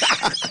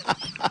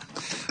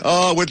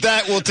right. With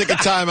that, we'll take a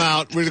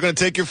timeout. We're going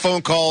to take your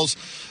phone calls.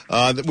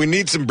 We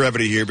need some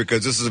brevity here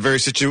because this is a very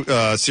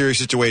serious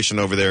situation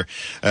over there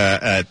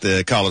at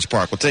the College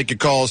Park. We'll take your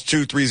calls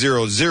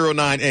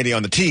 230-0980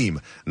 on the Team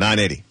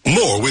 980.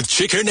 More with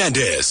Chick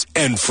Hernandez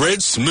and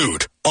Fred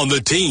Smoot on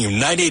the Team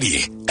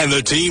 980 and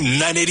the Team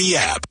 980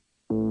 app.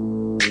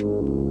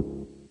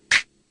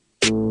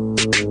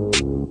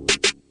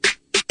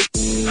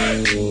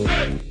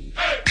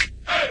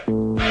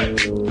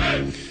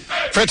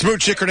 Fred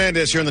Smoot, Chick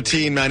Hernandez here on the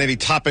Team 980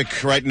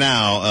 topic right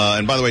now.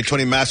 And by the way,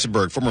 Tony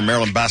Massenberg, former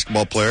Maryland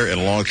basketball player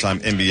and a longtime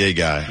NBA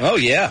guy. Oh,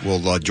 yeah.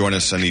 Will join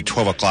us in the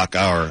 12 o'clock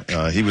hour.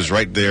 He was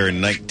right there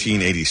in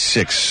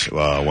 1986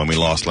 when we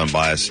lost Len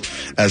Bias,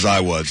 as I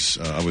was.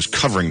 I was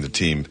covering the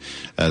team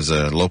as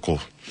a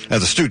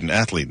student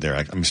athlete there.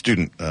 I'm a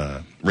student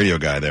radio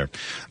guy there.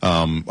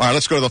 All right,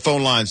 let's go to the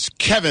phone lines.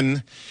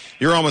 Kevin,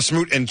 you're on with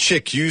Smoot and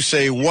Chick. You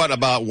say what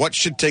about what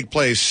should take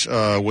place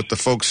with the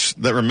folks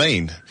that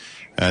remain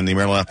and the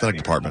Maryland Athletic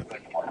Department? Hey,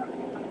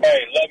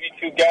 love you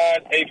two guys.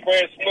 Hey,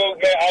 Fred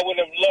Smoot, man, I would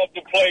have loved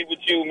to play with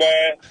you,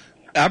 man.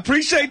 I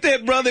appreciate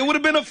that, brother. It would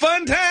have been a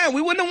fun time.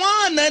 We wouldn't have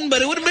won nothing,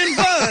 but it would have been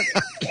fun.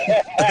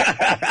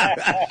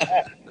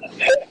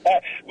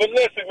 But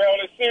listen, man, on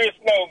a serious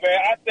note, man,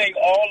 I think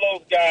all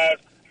those guys,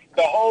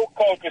 the whole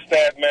coaching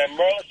staff, man,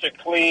 Maryland should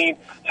clean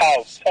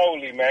house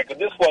totally, man, because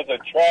this was a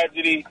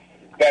tragedy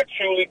that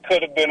truly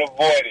could have been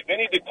avoided. They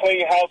need to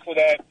clean house so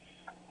that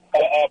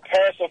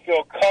parents will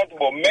feel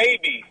comfortable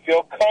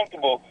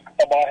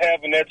about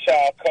having their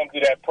child come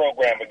through that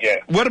program again.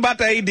 What about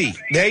the AD?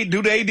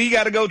 Do the AD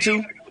got to go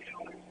too?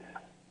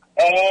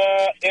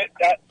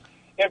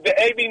 If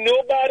the AD knew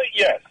about it,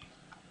 yes.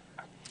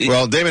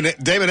 Well, Damon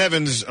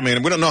Evans, I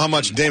mean, we don't know how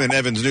much Damon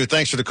Evans knew.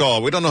 Thanks for the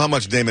call. We don't know how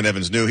much Damon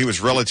Evans knew. He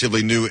was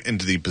relatively new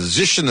into the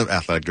position of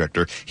athletic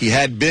director. He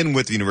had been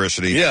with the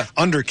university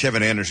under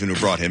Kevin Anderson, who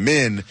brought him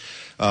in,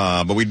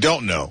 but we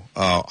don't know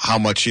how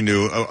much he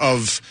knew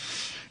of.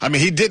 I mean,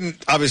 he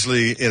didn't,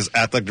 obviously, as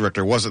athletic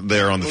director, wasn't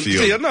there on the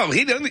field. No,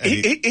 he didn't.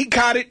 He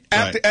caught it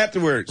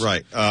afterwards.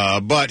 Right.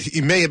 But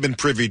he may have been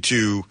privy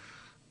to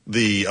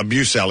the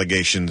abuse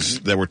allegations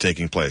that were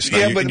taking place.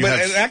 Now,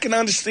 I can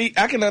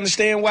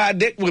understand why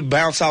that would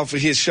bounce off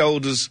of his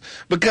shoulders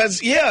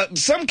because,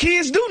 some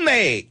kids do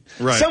nag.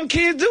 Right. Some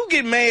kids do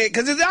get mad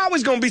because there's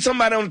always going to be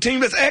somebody on the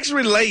team that's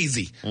actually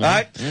lazy. All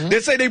right? Mm-hmm.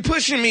 They say they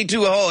pushing me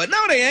too hard. No,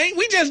 they ain't.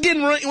 We just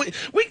getting ready. We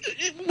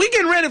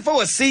getting ready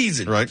for a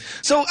season. Right.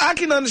 So I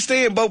can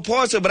understand both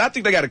parts of it, but I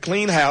think they got a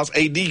clean house.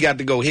 AD got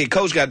to go. Head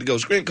coach got to go.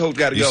 Sprint coach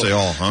got to go. You say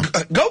all, huh?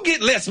 Go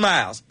get Les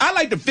Miles. I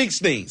like to fix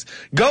things.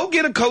 Go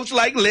get a coach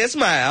like Les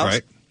Miles.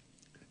 Right.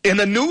 And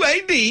a new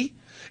AD.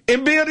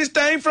 And build this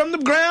thing from the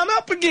ground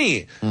up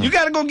again. You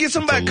got to go get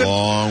somebody. That's a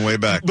long way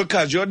back.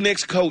 Because your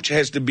next coach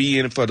has to be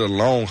in it for the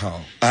long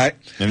haul. All right?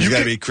 And he's got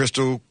to be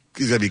crystal.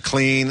 He's got to be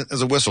clean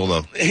as a whistle,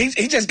 though.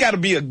 He just got to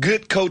be a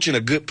good coach and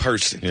a good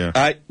person. Yeah.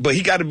 All right? But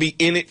he got to be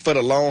in it for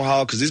the long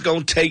haul because it's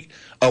going to take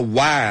a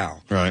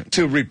while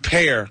to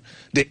repair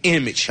the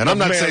image of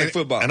Maryland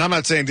football. And I'm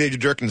not saying David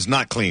Durkin's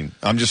not clean.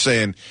 I'm just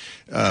saying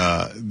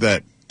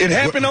that. It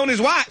happened on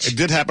his watch. It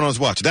did happen on his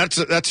watch.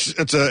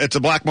 It's a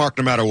black mark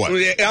no matter what.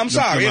 I'm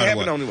sorry. It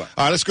happened on his watch.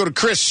 All right, let's go to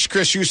Chris.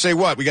 Chris, you say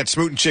what? We got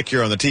Smoot and Chick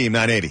here on the Team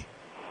 980.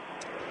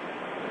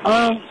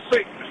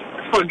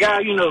 For a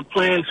guy,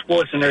 playing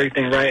sports and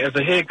everything, right, as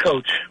a head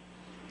coach,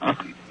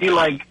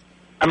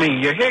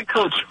 your head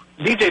coach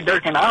DJ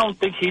Durkin, I don't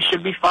think he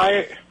should be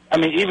fired. I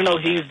mean, even though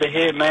he's the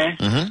head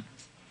man,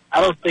 I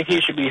don't think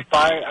he should be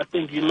fired. I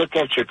think you look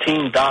at your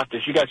team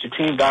doctors. You got your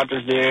team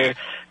doctors there.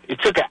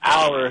 It took an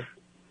hour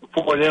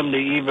for them to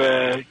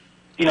even,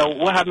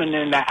 what happened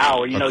in that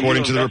hour?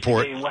 According to the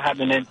report. What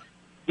happened in,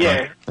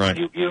 right.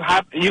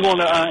 You want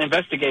to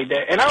investigate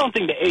that. And I don't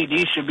think the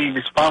AD should be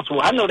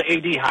responsible. I know the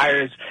AD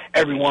hires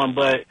everyone,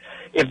 but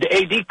if the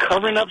AD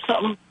covering up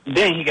something,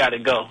 then he got to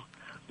go.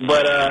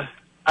 But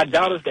I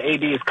doubt if the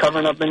AD is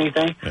covering up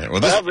anything. Yeah,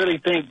 but I really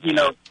think,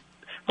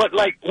 but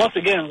like, once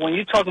again, when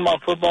you're talking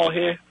about football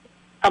here,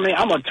 I mean,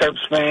 I'm a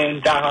Terps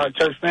fan, diehard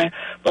Terps fan,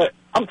 but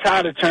I'm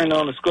tired of turning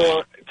on the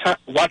score,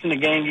 watching the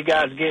game. You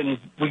guys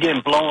we're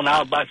getting blown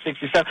out by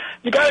 67.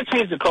 You got to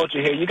change the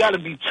culture here. You got to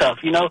be tough,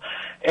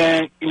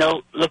 And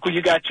look where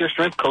you got your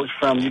strength coach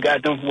from. You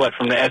got them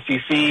from the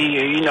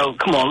SEC.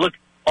 Come on, look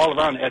all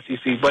around the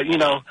SEC. But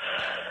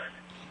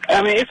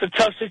I mean, it's a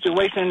tough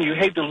situation. You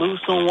hate to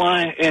lose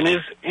someone, and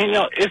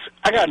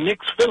I got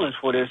mixed feelings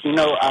for this.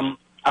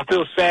 I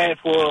feel sad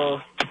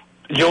for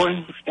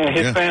Jordan and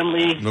his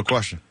family. No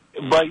question.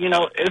 But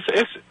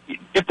it's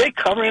if they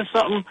covering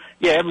something,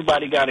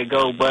 everybody got to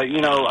go. But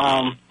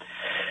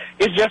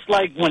it's just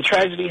like when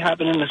tragedy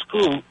happened in the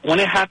school. When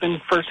it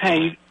happened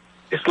firsthand,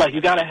 it's like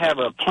you got to have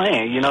a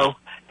plan,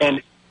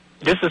 And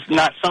this is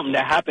not something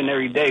that happened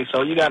every day,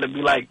 so you got to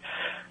be like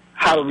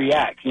how to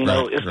react.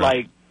 It's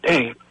like,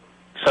 dang.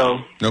 So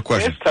no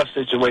question. It's a tough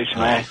situation,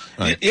 man.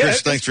 Right.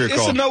 Chris, thanks for your call.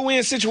 It's a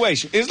no-win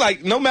situation. It's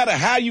like no matter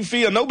how you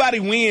feel, nobody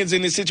wins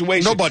in this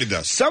situation. Nobody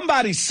does.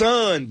 Somebody's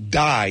son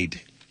died.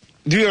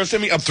 Do you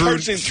understand me? A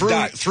person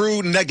died.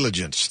 Through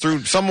negligence,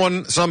 through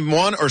someone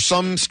or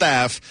some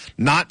staff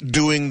not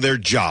doing their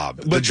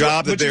job, the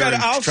job that they're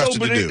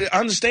entrusted to do.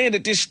 Understand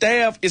that this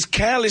staff is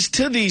callous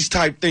to these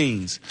type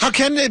things. How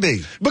can they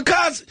be?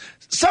 Because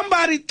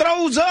somebody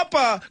throws up,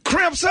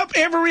 cramps up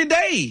every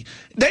day.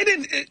 They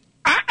didn't.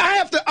 I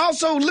have to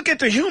also look at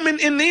the human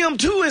in them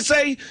too and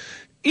say,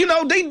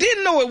 they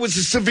didn't know it was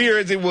as severe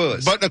as it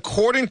was. But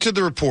according to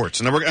the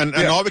reports, and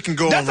all we can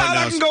go on right now. That's all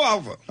I can go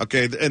over.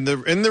 Okay, in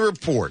the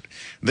report,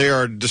 they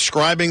are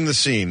describing the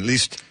scene, at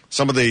least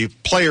some of the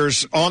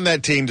players on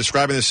that team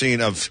describing the scene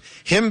of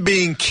him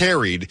being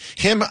carried,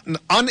 him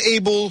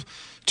unable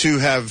to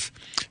have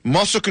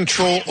muscle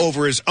control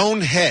over his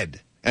own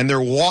head, and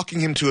they're walking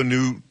him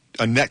to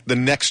the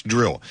next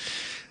drill.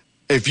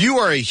 If you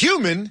are a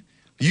human,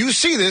 you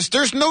see this,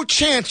 there's no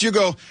chance you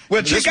go,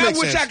 well, Chick, I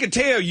wish I could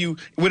tell you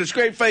with a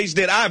straight face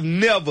that I've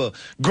never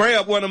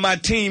grabbed one of my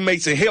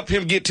teammates and helped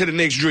him get to the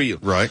next drill.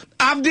 Right.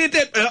 I've did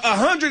that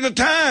 100 of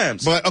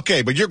times.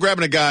 But you're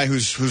grabbing a guy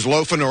who's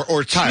loafing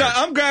or tired. No,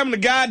 I'm grabbing a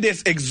guy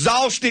that's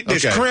exhausted,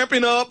 that's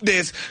cramping up,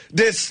 that's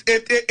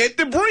at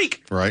the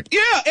brink. Right.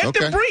 Yeah, at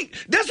the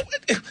brink.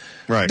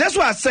 That's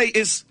why I say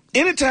it's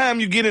anytime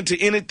you get into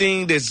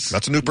anything that's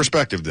a new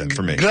perspective then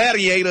for me.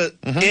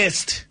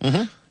 Gladiator-esque.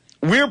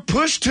 We're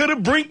pushed to the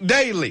brink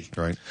daily.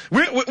 Right.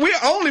 We're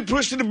only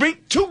pushed to the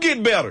brink to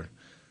get better,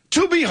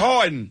 to be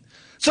hardened.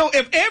 So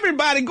if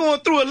everybody going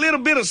through a little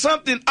bit of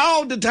something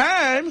all the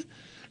time,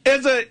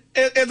 as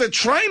a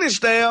training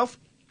staff,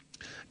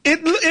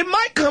 it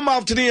might come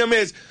off to them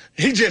as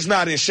he's just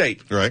not in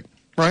shape. Right.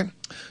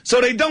 So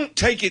they don't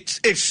take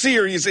it as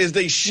serious as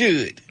they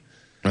should.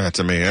 It's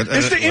the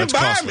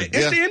environment.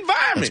 It's the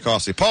environment. It's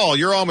costly. Paul,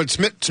 you're on with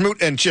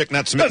Smoot and Chick,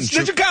 not Smith and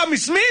Chook. Did you call me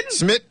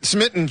Smitten?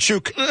 Smith and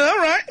Chook. All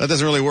right. That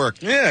doesn't really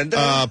work. Yeah, it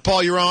doesn't.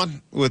 Paul, you're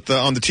on with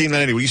on the Team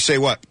 980. Will you say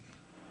what?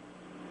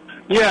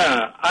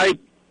 Yeah,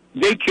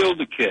 they killed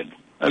the kid.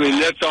 I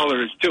mean, that's all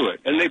there is to it.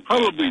 And they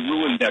probably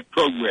ruined that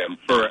program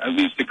for at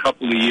least a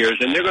couple of years,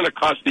 and they're going to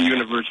cost the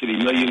university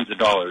millions of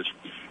dollars.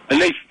 And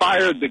they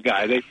fired the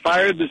guy. They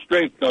fired the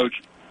strength coach.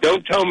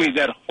 Don't tell me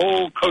that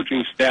whole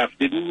coaching staff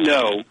didn't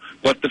know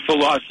what the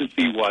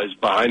philosophy was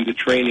behind the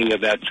training of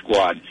that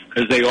squad,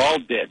 because they all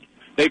did.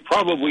 They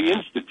probably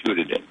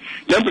instituted it.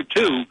 Number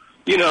two,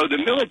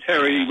 the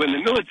military, when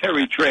the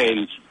military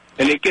trains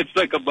and it gets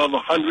like above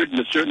 100 and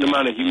a certain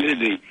amount of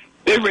humidity,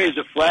 they raise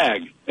a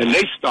flag and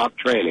they stop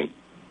training.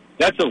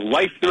 That's a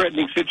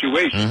life-threatening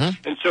situation.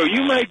 And so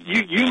you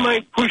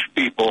might push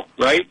people,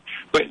 right?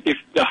 But if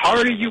the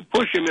harder you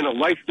push them in a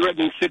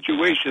life-threatening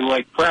situation,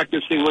 like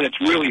practicing when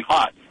it's really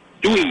hot,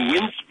 doing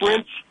wind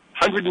sprints,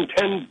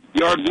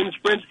 110-yard wind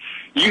sprints,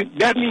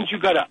 that means you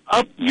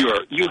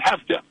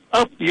have to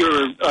up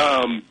your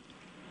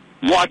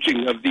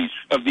watching of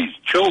these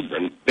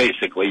children,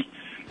 basically,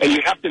 and you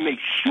have to make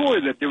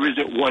sure that there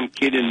isn't one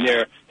kid in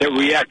there that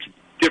reacts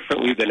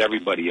differently than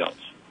everybody else.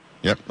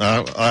 Yep.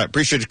 I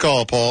appreciate your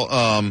call, Paul.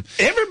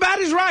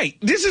 Everybody's right.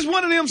 This is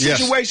one of them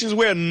situations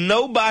where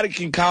nobody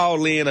can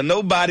call in or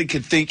nobody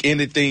can think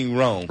anything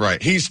wrong.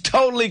 Right. He's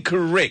totally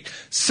correct.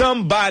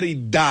 Somebody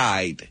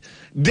died.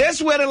 That's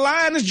where the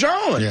line is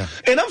drawn. Yeah.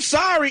 And I'm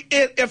sorry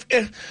if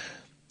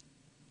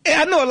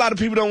I know a lot of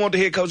people don't want the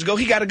head coach to go.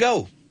 He got to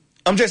go.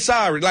 I'm just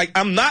sorry. Like,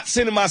 I'm not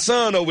sending my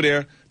son over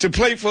there to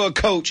play for a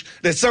coach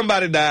that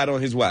somebody died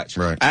on his watch.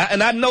 Right.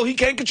 And I know he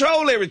can't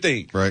control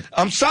everything. Right.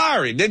 I'm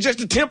sorry. They're just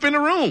a temp in the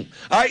room.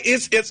 All right.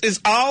 It's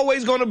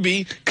always going to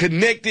be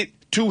connected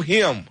to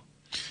him.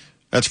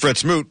 That's Fred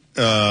Smoot.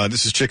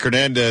 This is Chick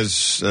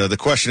Hernandez. The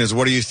question is,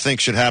 what do you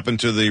think should happen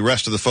to the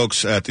rest of the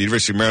folks at the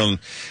University of Maryland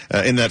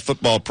in that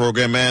football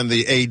program and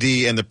the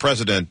AD and the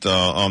president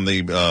on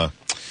the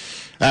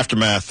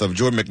aftermath of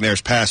Jordan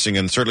McNair's passing,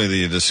 and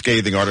certainly the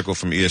scathing article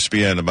from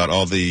ESPN about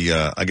all the,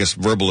 I guess,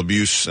 verbal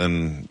abuse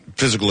and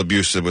physical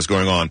abuse that was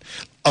going on.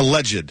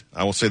 Alleged.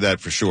 I will say that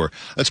for sure.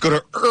 Let's go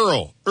to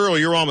Earl. Earl,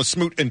 you're on with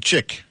Smoot and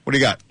Chick. What do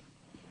you got?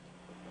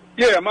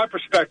 Yeah, my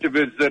perspective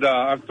is that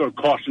I've thrown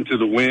caution to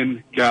the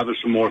wind, gather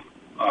some more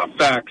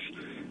facts.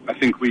 I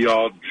think we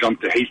all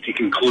jumped to hasty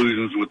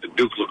conclusions with the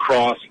Duke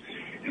lacrosse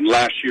and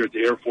last year at the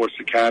Air Force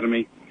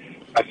Academy.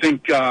 I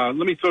think, let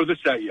me throw this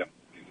at you.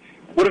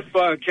 What if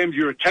it came to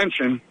your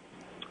attention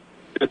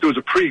that there was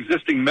a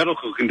pre-existing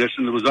medical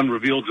condition that was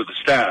unrevealed to the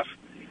staff?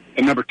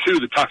 And number two,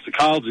 the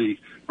toxicology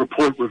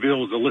report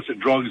reveals illicit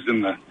drugs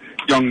in the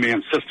young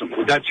man's system.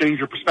 Would that change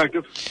your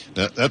perspective?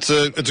 That's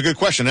a good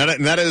question.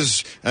 And that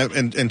is,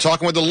 and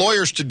talking with the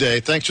lawyers today,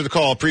 thanks for the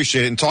call,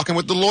 appreciate it. And talking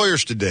with the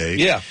lawyers today,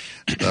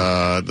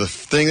 the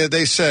thing that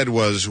they said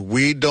was,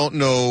 we don't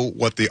know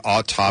what the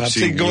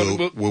autopsy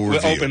will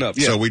reveal. Open up,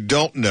 yeah. So we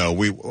don't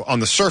know. On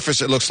the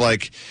surface, it looks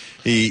like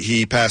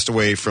he passed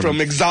away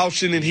from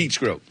exhaustion and heat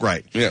stroke.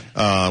 Right.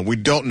 Yeah. We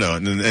don't know.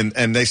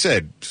 And they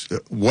said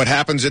what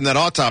happens in that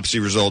autopsy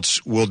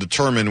results will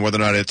determine whether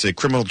or not it's a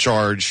criminal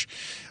charge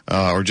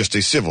or just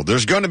a civil.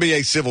 There's going to be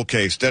a civil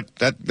case.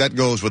 That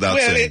goes without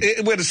saying.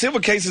 The civil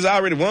case is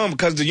already won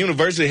because the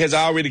university has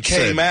already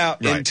came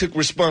out and took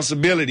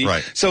responsibility.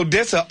 Right. So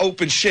that's an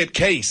open shut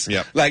case.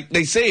 Yep. Like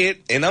they said,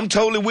 and I'm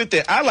totally with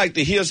it. I like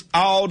to hear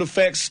all the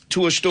facts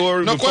to a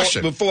story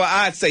before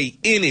I say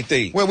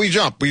anything. Well, we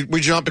jump.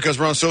 We jump because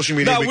we're on social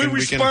media. No, we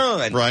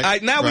respond. Right. All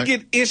right. Now we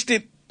get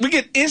instant. We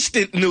get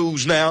instant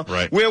news now,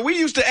 where we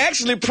used to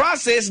actually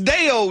process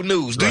day-old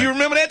news. Do you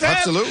remember that time?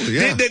 Absolutely,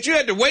 yeah. That you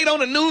had to wait on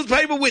the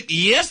newspaper with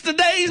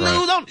yesterday's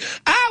news on.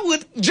 I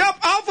would jump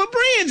off a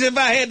bridge if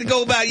I had to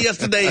go by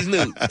yesterday's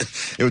news.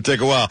 It would take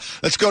a while.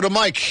 Let's go to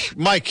Mike.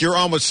 Mike, you're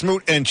on with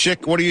Smoot and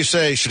Chick. What do you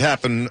say should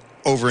happen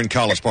over in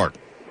College Park?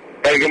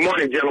 Hey, good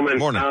morning, gentlemen.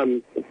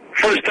 Morning.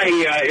 First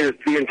thing is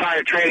the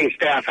entire training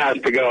staff has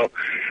to go.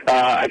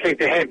 I think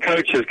the head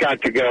coach has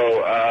got to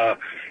go.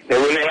 And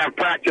when they have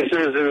practices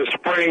in the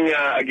spring,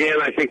 again,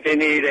 I think they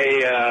need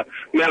a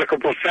medical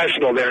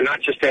professional there,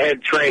 not just a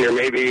head trainer,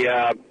 maybe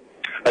a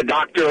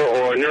doctor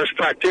or a nurse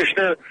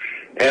practitioner.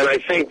 And I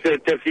think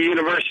that if the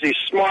university's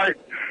smart,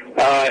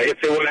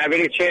 if they want to have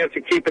any chance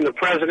of keeping the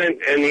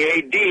president and the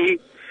AD,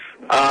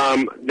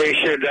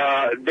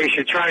 they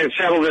should try and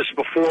settle this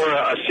before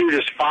a suit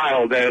is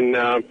filed.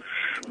 And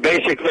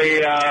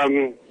basically,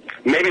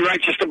 maybe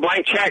write just a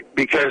blank check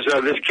because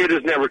this kid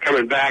is never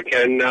coming back.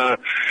 And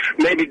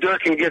maybe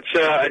Durkin gets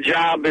a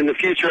job in the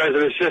future as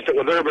an assistant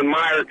with Urban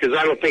Meyer because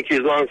I don't think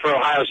he's long for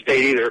Ohio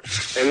State either,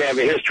 and they have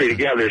a history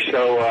together.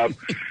 So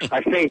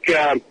I think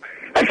the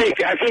AD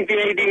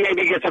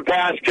maybe gets a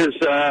pass because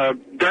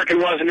Durkin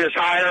wasn't his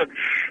hire.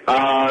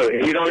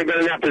 He'd only been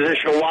in that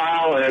position a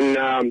while, and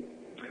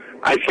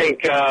I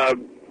think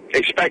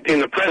expecting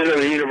the president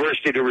of the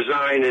university to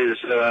resign is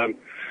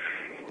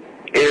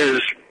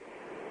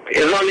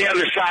on the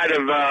other side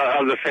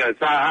of the fence.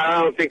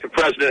 I don't think the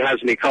president has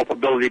any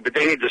culpability, but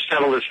they need to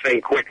settle this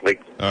thing quickly.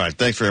 All right,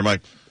 thanks very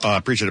much.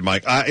 Appreciate it,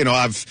 Mike.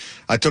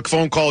 I took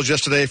phone calls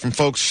yesterday from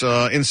folks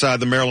inside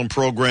the Maryland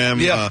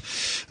program. Yeah.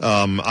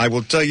 I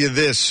will tell you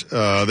this: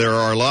 there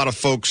are a lot of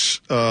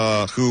folks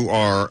who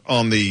are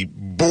on the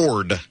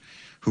board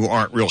who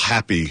aren't real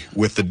happy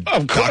with the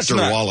Dr.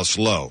 Wallace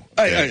Lowe,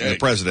 the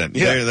president.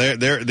 Yeah.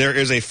 There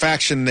is a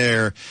faction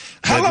there.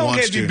 How long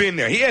has he been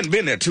there? He hadn't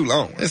been there too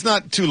long. It's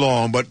not too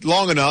long, but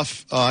long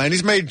enough. And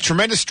he's made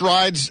tremendous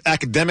strides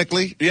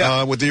academically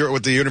with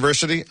the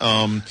university.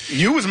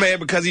 You was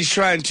mad because he's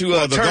trying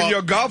to turn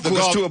your golf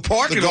course to a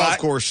parking lot. The golf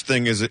course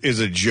thing is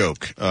a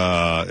joke.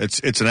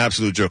 It's an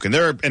absolute joke. And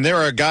there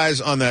are guys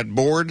on that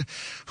board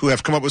who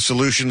have come up with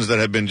solutions that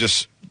have been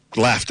just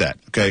laughed at.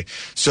 Okay,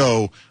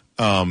 so.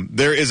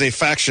 There is a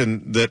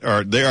faction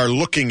that they are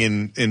looking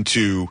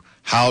into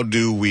how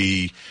do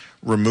we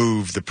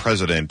remove the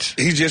president.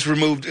 He just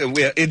removed.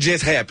 It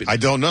just happened. I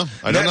don't know.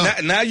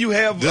 Now you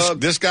have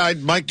this guy.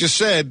 Mike just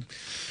said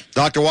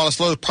Dr. Wallace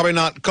Lowe is probably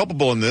not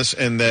culpable in this,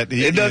 and that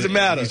it doesn't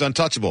matter. He's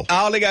untouchable.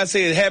 All they got to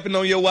say is, it happened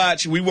on your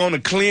watch. We want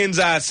to cleanse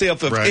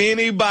ourselves of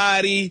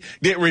anybody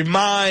that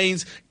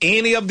reminds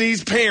any of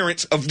these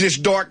parents of this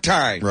dark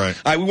time. Right.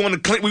 All right,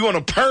 we want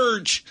to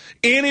purge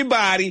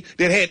anybody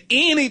that had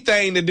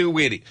anything to do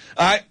with it.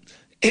 All right.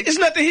 It's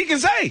nothing he can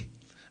say.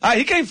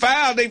 He can't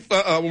file. They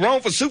wrong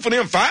for suit for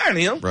them firing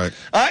him. Right.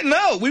 All right.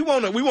 No, we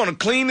want to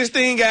clean this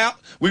thing out.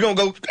 We're gonna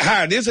go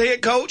hire this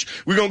head coach.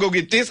 We're gonna go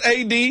get this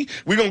AD.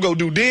 We're gonna go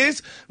do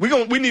this.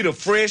 We need a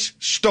fresh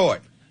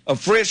start. A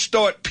fresh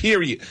start.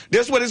 Period.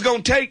 That's what it's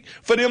gonna take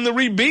for them to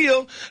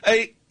rebuild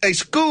a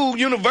school,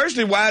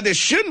 university-wide, that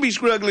shouldn't be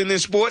struggling in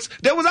sports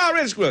that was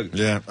already struggling.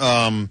 Yeah.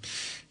 And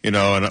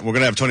we're going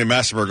to have Tony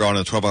Massenberg on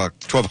at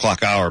 12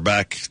 o'clock hour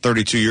back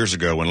 32 years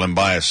ago when Len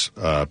Bias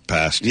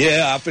passed.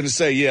 Yeah, I'm finna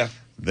say, yeah.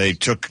 They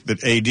took the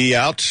AD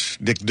out,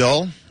 Dick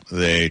Dull.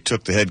 They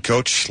took the head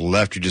coach,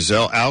 Lefty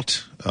Giselle,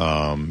 out,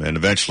 and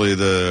eventually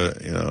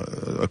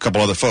a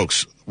couple other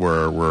folks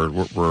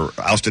were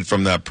ousted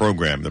from that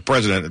program. The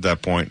president at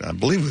that point, I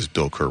believe it was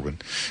Bill Kerwin,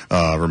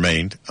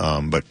 remained.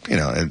 But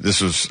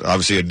this was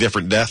obviously a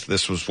different death.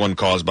 This was one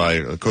caused by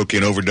a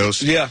cocaine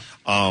overdose. Yeah.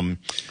 And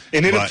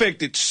it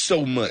affected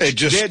so much.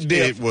 That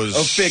death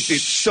affected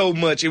so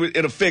much.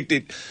 It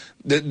affected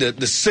the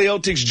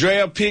Celtics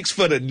draft picks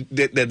for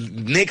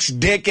the next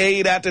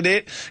decade after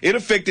that. It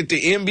affected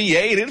the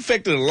NBA. It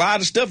affected a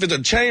lot of stuff. It's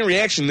a chain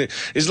reaction.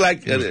 It's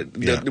like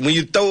when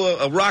you throw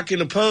a rock in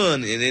the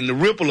pond and the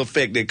ripple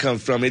effect that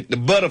comes from it. The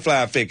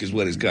butterfly effect is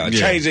what it's called. It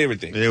changed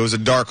everything. It was a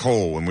dark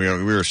hole, and we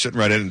were sitting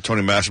right in it. And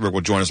Tony Massenberg will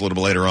join us a little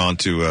bit later on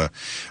to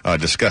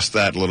discuss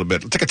that a little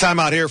bit. Let's take a time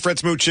out here. Fred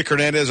Smoot, Chick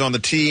Hernandez on the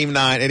Team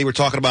 980. We're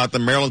talking about the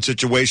Maryland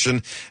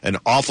situation, an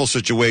awful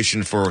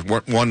situation for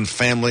one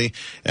family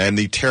and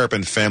the Terrapin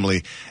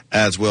family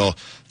as well.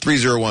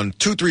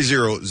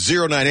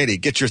 301-230-0980.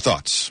 Get your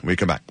thoughts when we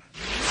come back.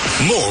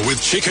 More with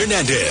Chick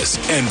Hernandez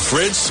and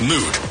Fred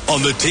Smoot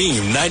on the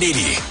Team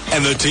 980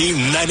 and the Team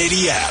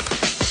 980 app.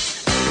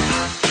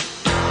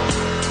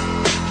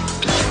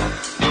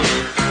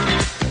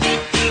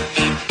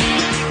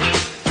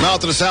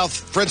 Out to the south,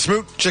 Fred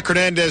Smoot, Chick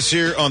Hernandez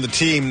here on the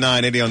Team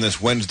 980 on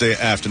this Wednesday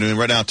afternoon.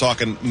 Right now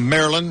talking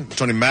Maryland.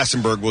 Tony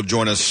Massenberg will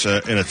join us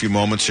in a few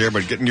moments here,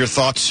 but getting your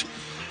thoughts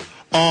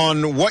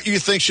on what you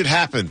think should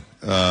happen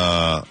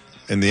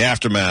in the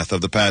aftermath of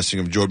the passing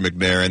of Jordan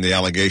McNair and the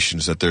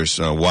allegations that there's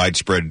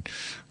widespread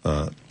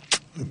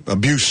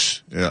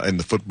abuse in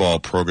the football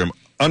program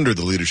under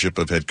the leadership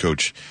of head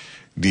coach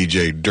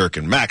DJ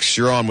Durkin. Max,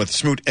 you're on with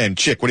Smoot and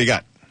Chick. What do you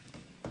got?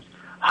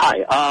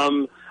 Hi.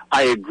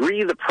 I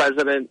agree the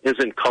president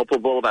isn't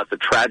culpable about the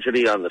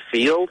tragedy on the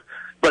field,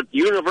 but the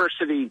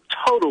university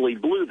totally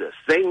blew this.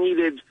 They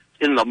needed,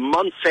 in the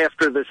months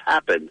after this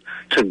happened,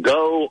 to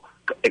go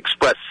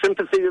express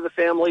sympathy to the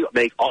family,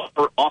 they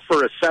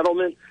offer a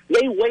settlement.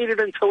 They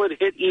waited until it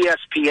hit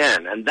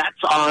ESPN, and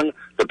that's on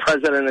the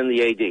president and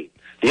the AD.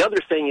 The other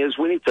thing is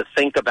we need to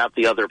think about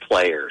the other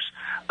players.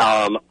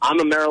 I'm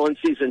a Maryland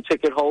season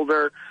ticket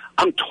holder.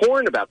 I'm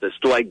torn about this.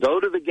 Do I go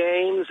to the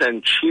games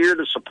and cheer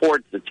to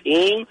support the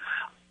team?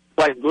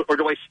 Or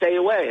do I stay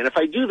away? And if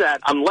I do that,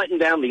 I'm letting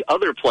down the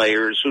other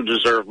players who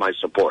deserve my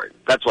support.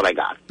 That's what I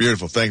got.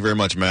 Beautiful. Thank you very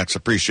much, Max.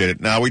 Appreciate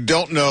it. Now, we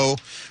don't know,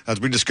 as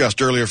we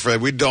discussed earlier,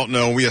 Fred, we don't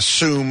know. We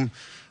assume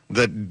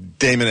that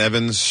Damon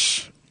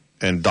Evans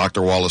and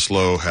Dr. Wallace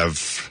Lowe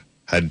have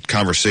had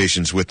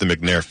conversations with the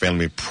McNair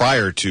family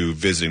prior to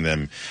visiting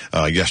them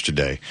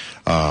yesterday.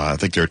 I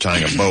think they're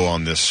tying a bow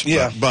on this.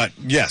 Yeah. But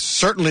yes,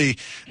 certainly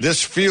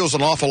this feels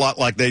an awful lot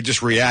like they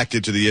just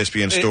reacted to the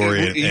ESPN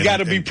story. You got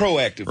to be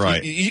proactive.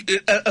 Right.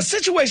 A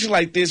situation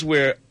like this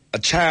where a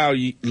child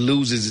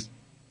loses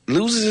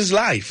his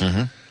life,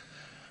 mm-hmm.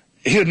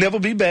 he'll never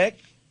be back.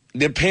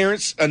 Their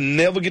parents will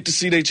never get to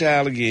see their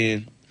child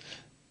again.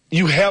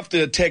 You have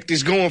to attack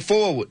this going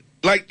forward.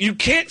 Like, you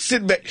can't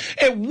sit back.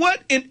 On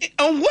what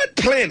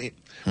planet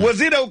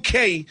was it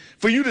okay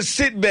for you to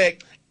sit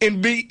back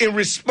and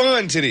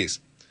respond to this?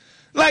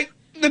 Like,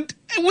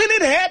 when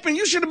it happened,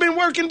 you should have been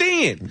working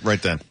then.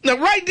 Right then. Now,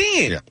 right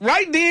then. Yeah.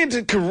 Right then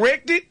to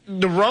correct it,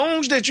 the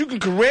wrongs that you can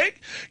correct,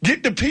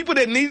 get the people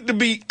that need to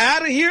be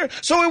out of here,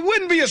 so it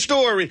wouldn't be a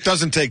story. It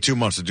doesn't take 2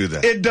 months to do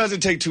that. It doesn't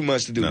take 2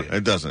 months to do that.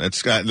 It doesn't.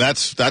 That's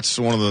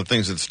one of the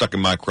things that's stuck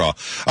in my craw.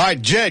 All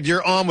right, Jed,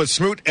 you're on with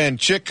Smoot and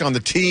Chick on the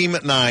Team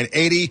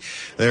 980.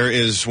 There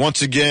is,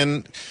 once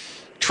again,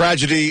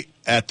 tragedy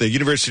at the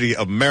University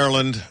of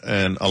Maryland,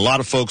 and a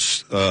lot of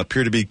folks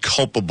appear to be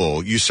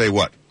culpable. You say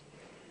what?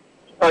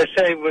 I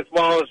say with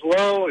Wallace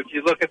Lowe, if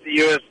you look at the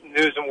U.S.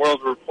 News and World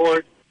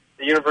Report,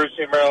 the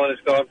University of Maryland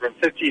has gone from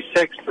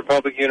 56th for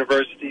public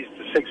universities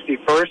to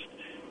 61st.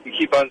 You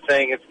keep on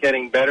saying it's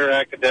getting better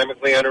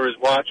academically under his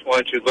watch.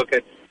 Why don't you look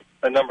at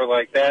a number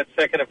like that?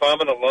 Second, if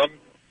I'm an alum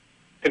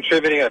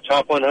contributing, a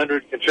top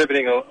 100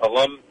 contributing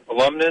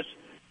alumnus,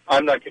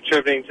 I'm not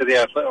contributing to the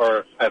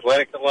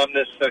athletic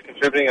alumnus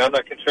contributing. I'm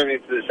not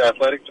contributing to this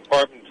athletic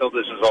department until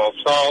this is all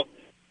solved.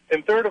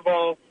 And third of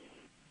all,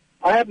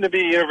 I happen to be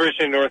a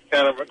University of North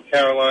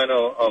Carolina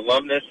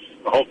alumnus.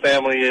 The whole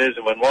family is.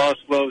 And when Wallace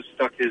Lowe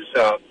stuck his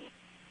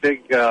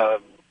big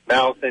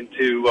mouth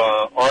into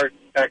our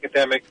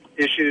academic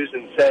issues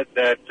and said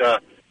that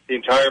the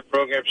entire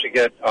program should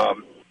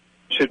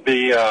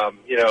be, the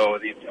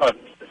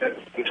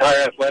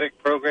entire athletic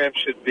program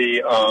should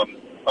be on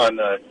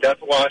death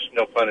watch,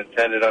 no pun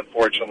intended,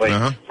 unfortunately,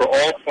 for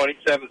all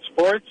 27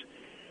 sports.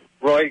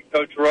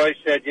 Coach Roy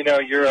said, he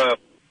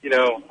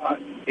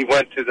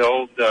went to the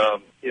old,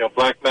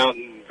 Black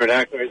Mountain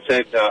vernacular and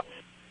said,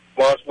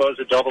 Wallace Lowe's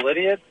a double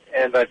idiot,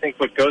 and I think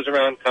what goes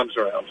around comes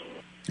around.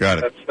 Got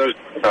it. Those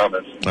are the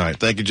comments. All right.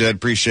 Thank you, Jed.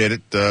 Appreciate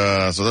it.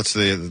 So that's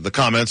the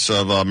comments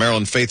of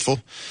Maryland faithful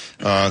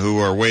who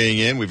are weighing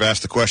in. We've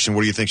asked the question,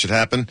 what do you think should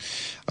happen?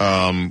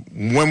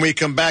 When we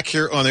come back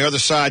here on the other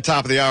side,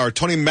 top of the hour,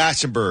 Tony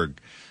Massenberg,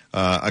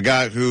 a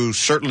guy who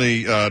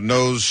certainly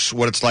knows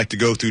what it's like to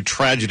go through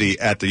tragedy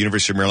at the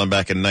University of Maryland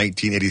back in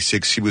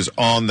 1986. He was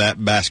on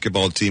that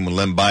basketball team when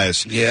Len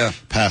Bias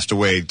passed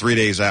away 3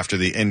 days after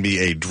the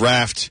NBA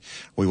draft.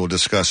 We will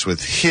discuss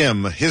with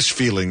him his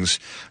feelings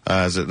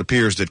as it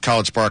appears that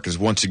College Park is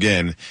once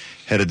again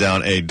headed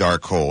down a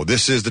dark hole.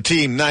 This is the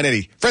Team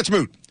 980. Fred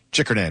Smoot,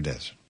 Chick Hernandez.